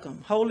are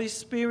welcome. Holy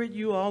Spirit,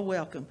 you are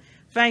welcome.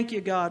 Thank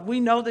you, God. We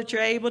know that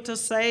you're able to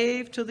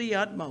save to the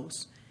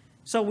utmost.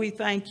 So we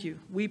thank you.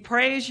 We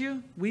praise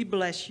you. We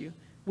bless you.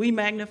 We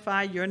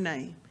magnify your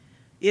name.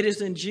 It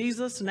is in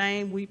Jesus'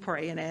 name we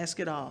pray and ask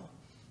it all.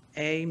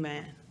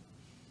 Amen.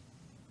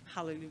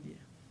 Hallelujah.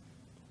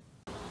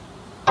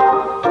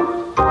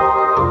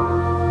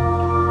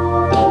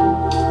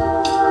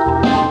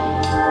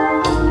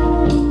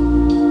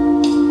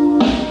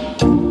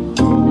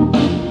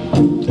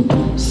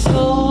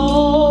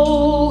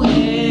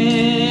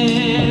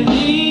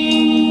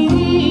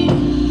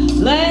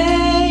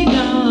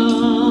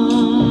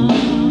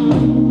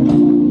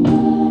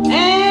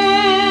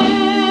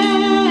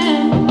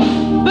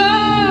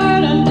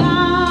 Burden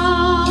down.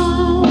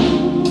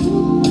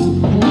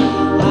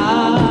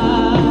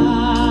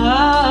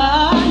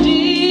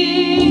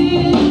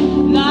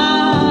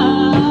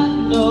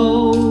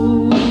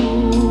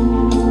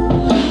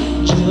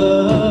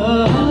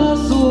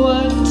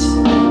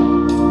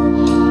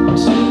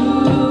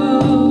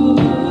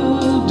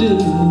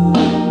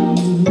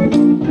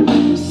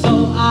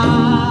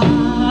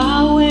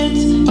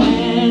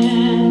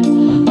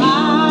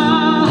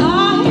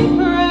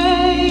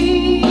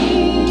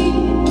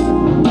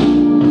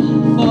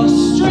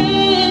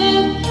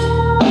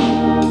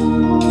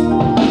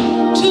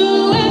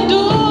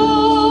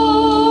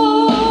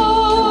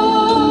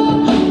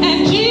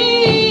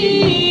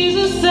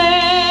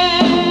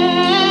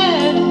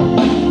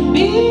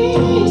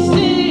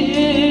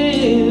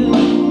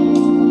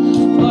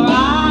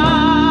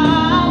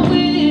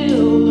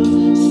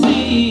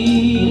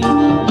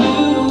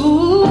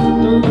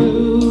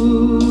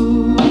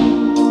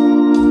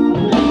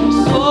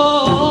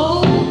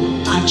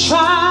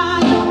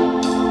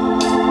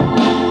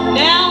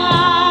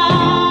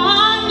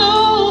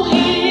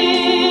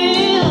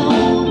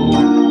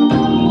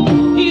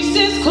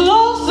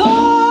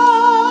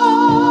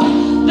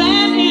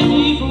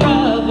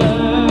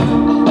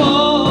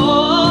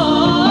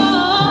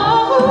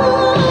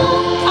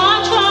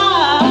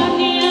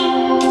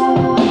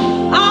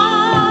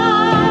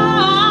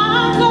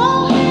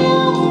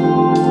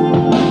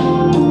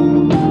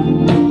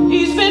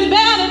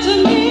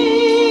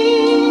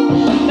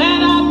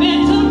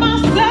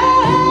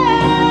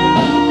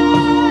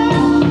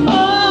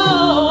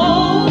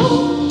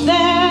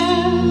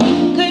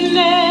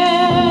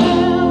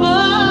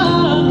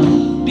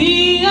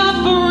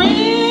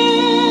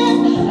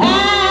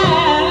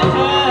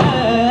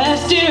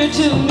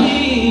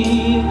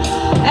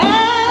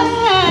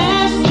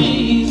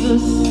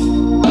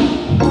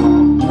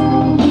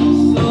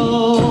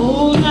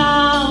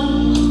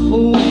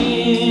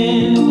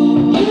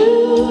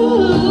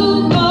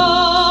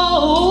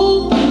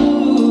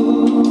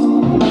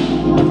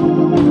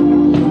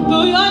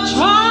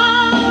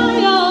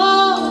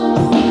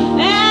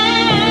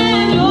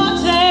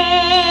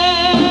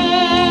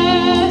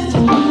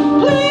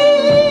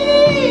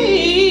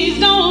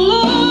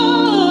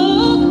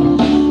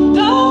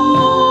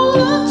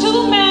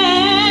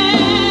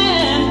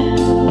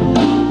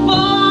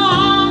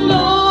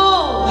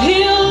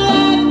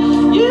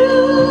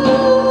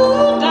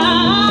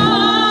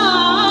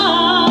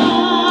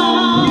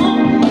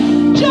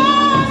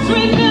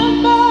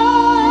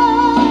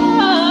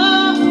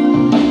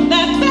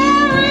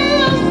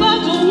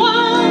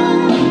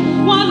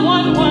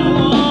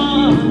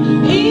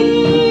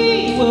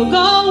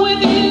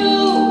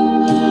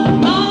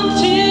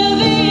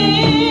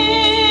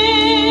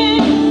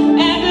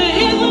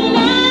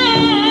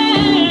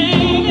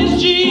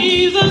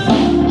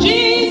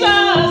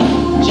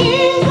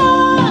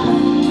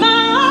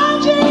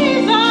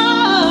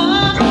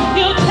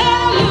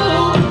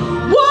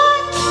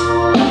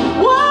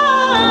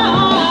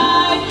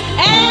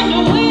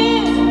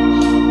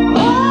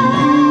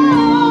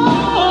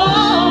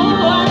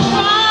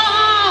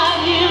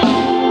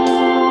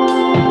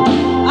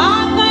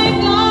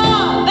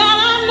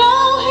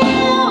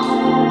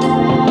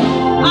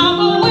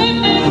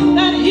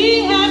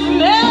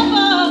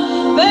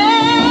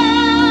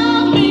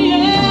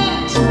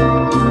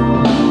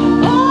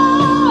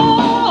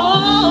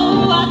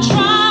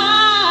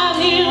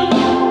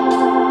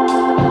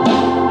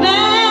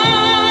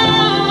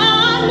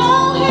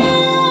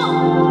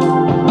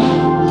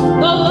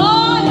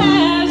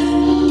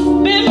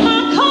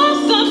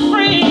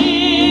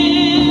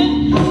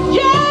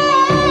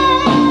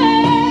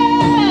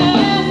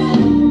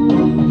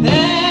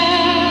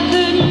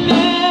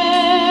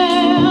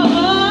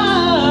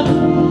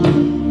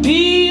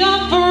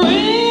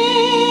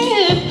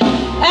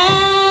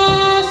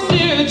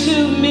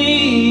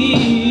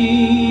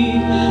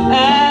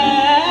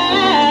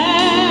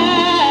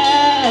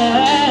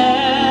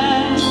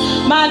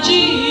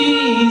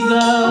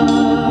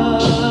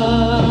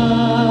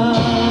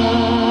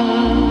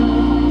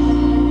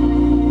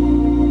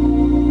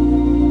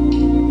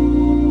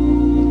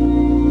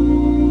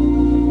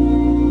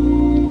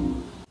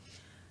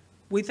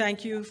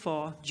 thank you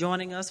for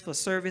joining us for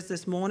service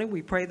this morning.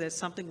 We pray that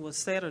something was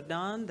said or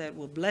done that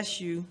will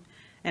bless you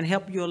and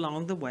help you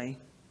along the way.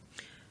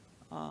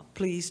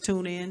 Please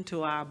tune in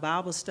to our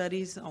Bible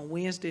studies on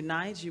Wednesday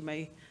nights. You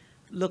may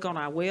look on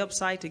our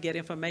website to get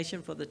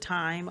information for the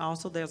time.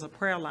 Also, there's a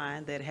prayer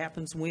line that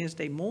happens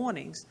Wednesday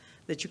mornings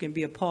that you can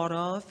be a part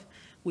of.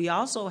 We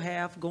also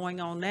have going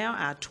on now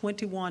our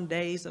 21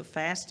 days of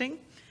fasting.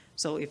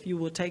 So if you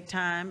will take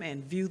time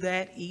and view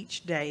that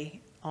each day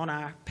on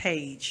our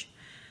page.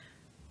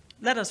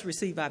 Let us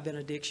receive our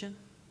benediction.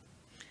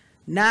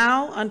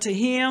 Now unto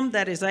him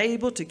that is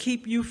able to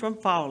keep you from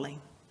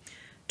falling,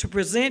 to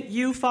present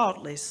you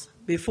faultless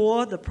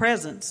before the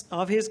presence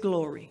of his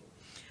glory,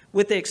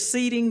 with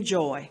exceeding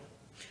joy.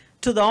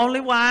 To the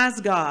only wise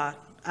God,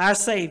 our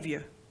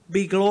Savior,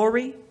 be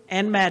glory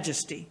and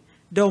majesty,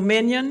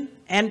 dominion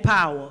and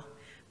power,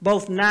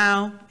 both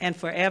now and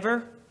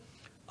forever.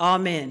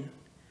 Amen.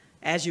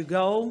 As you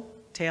go,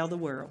 tell the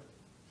world.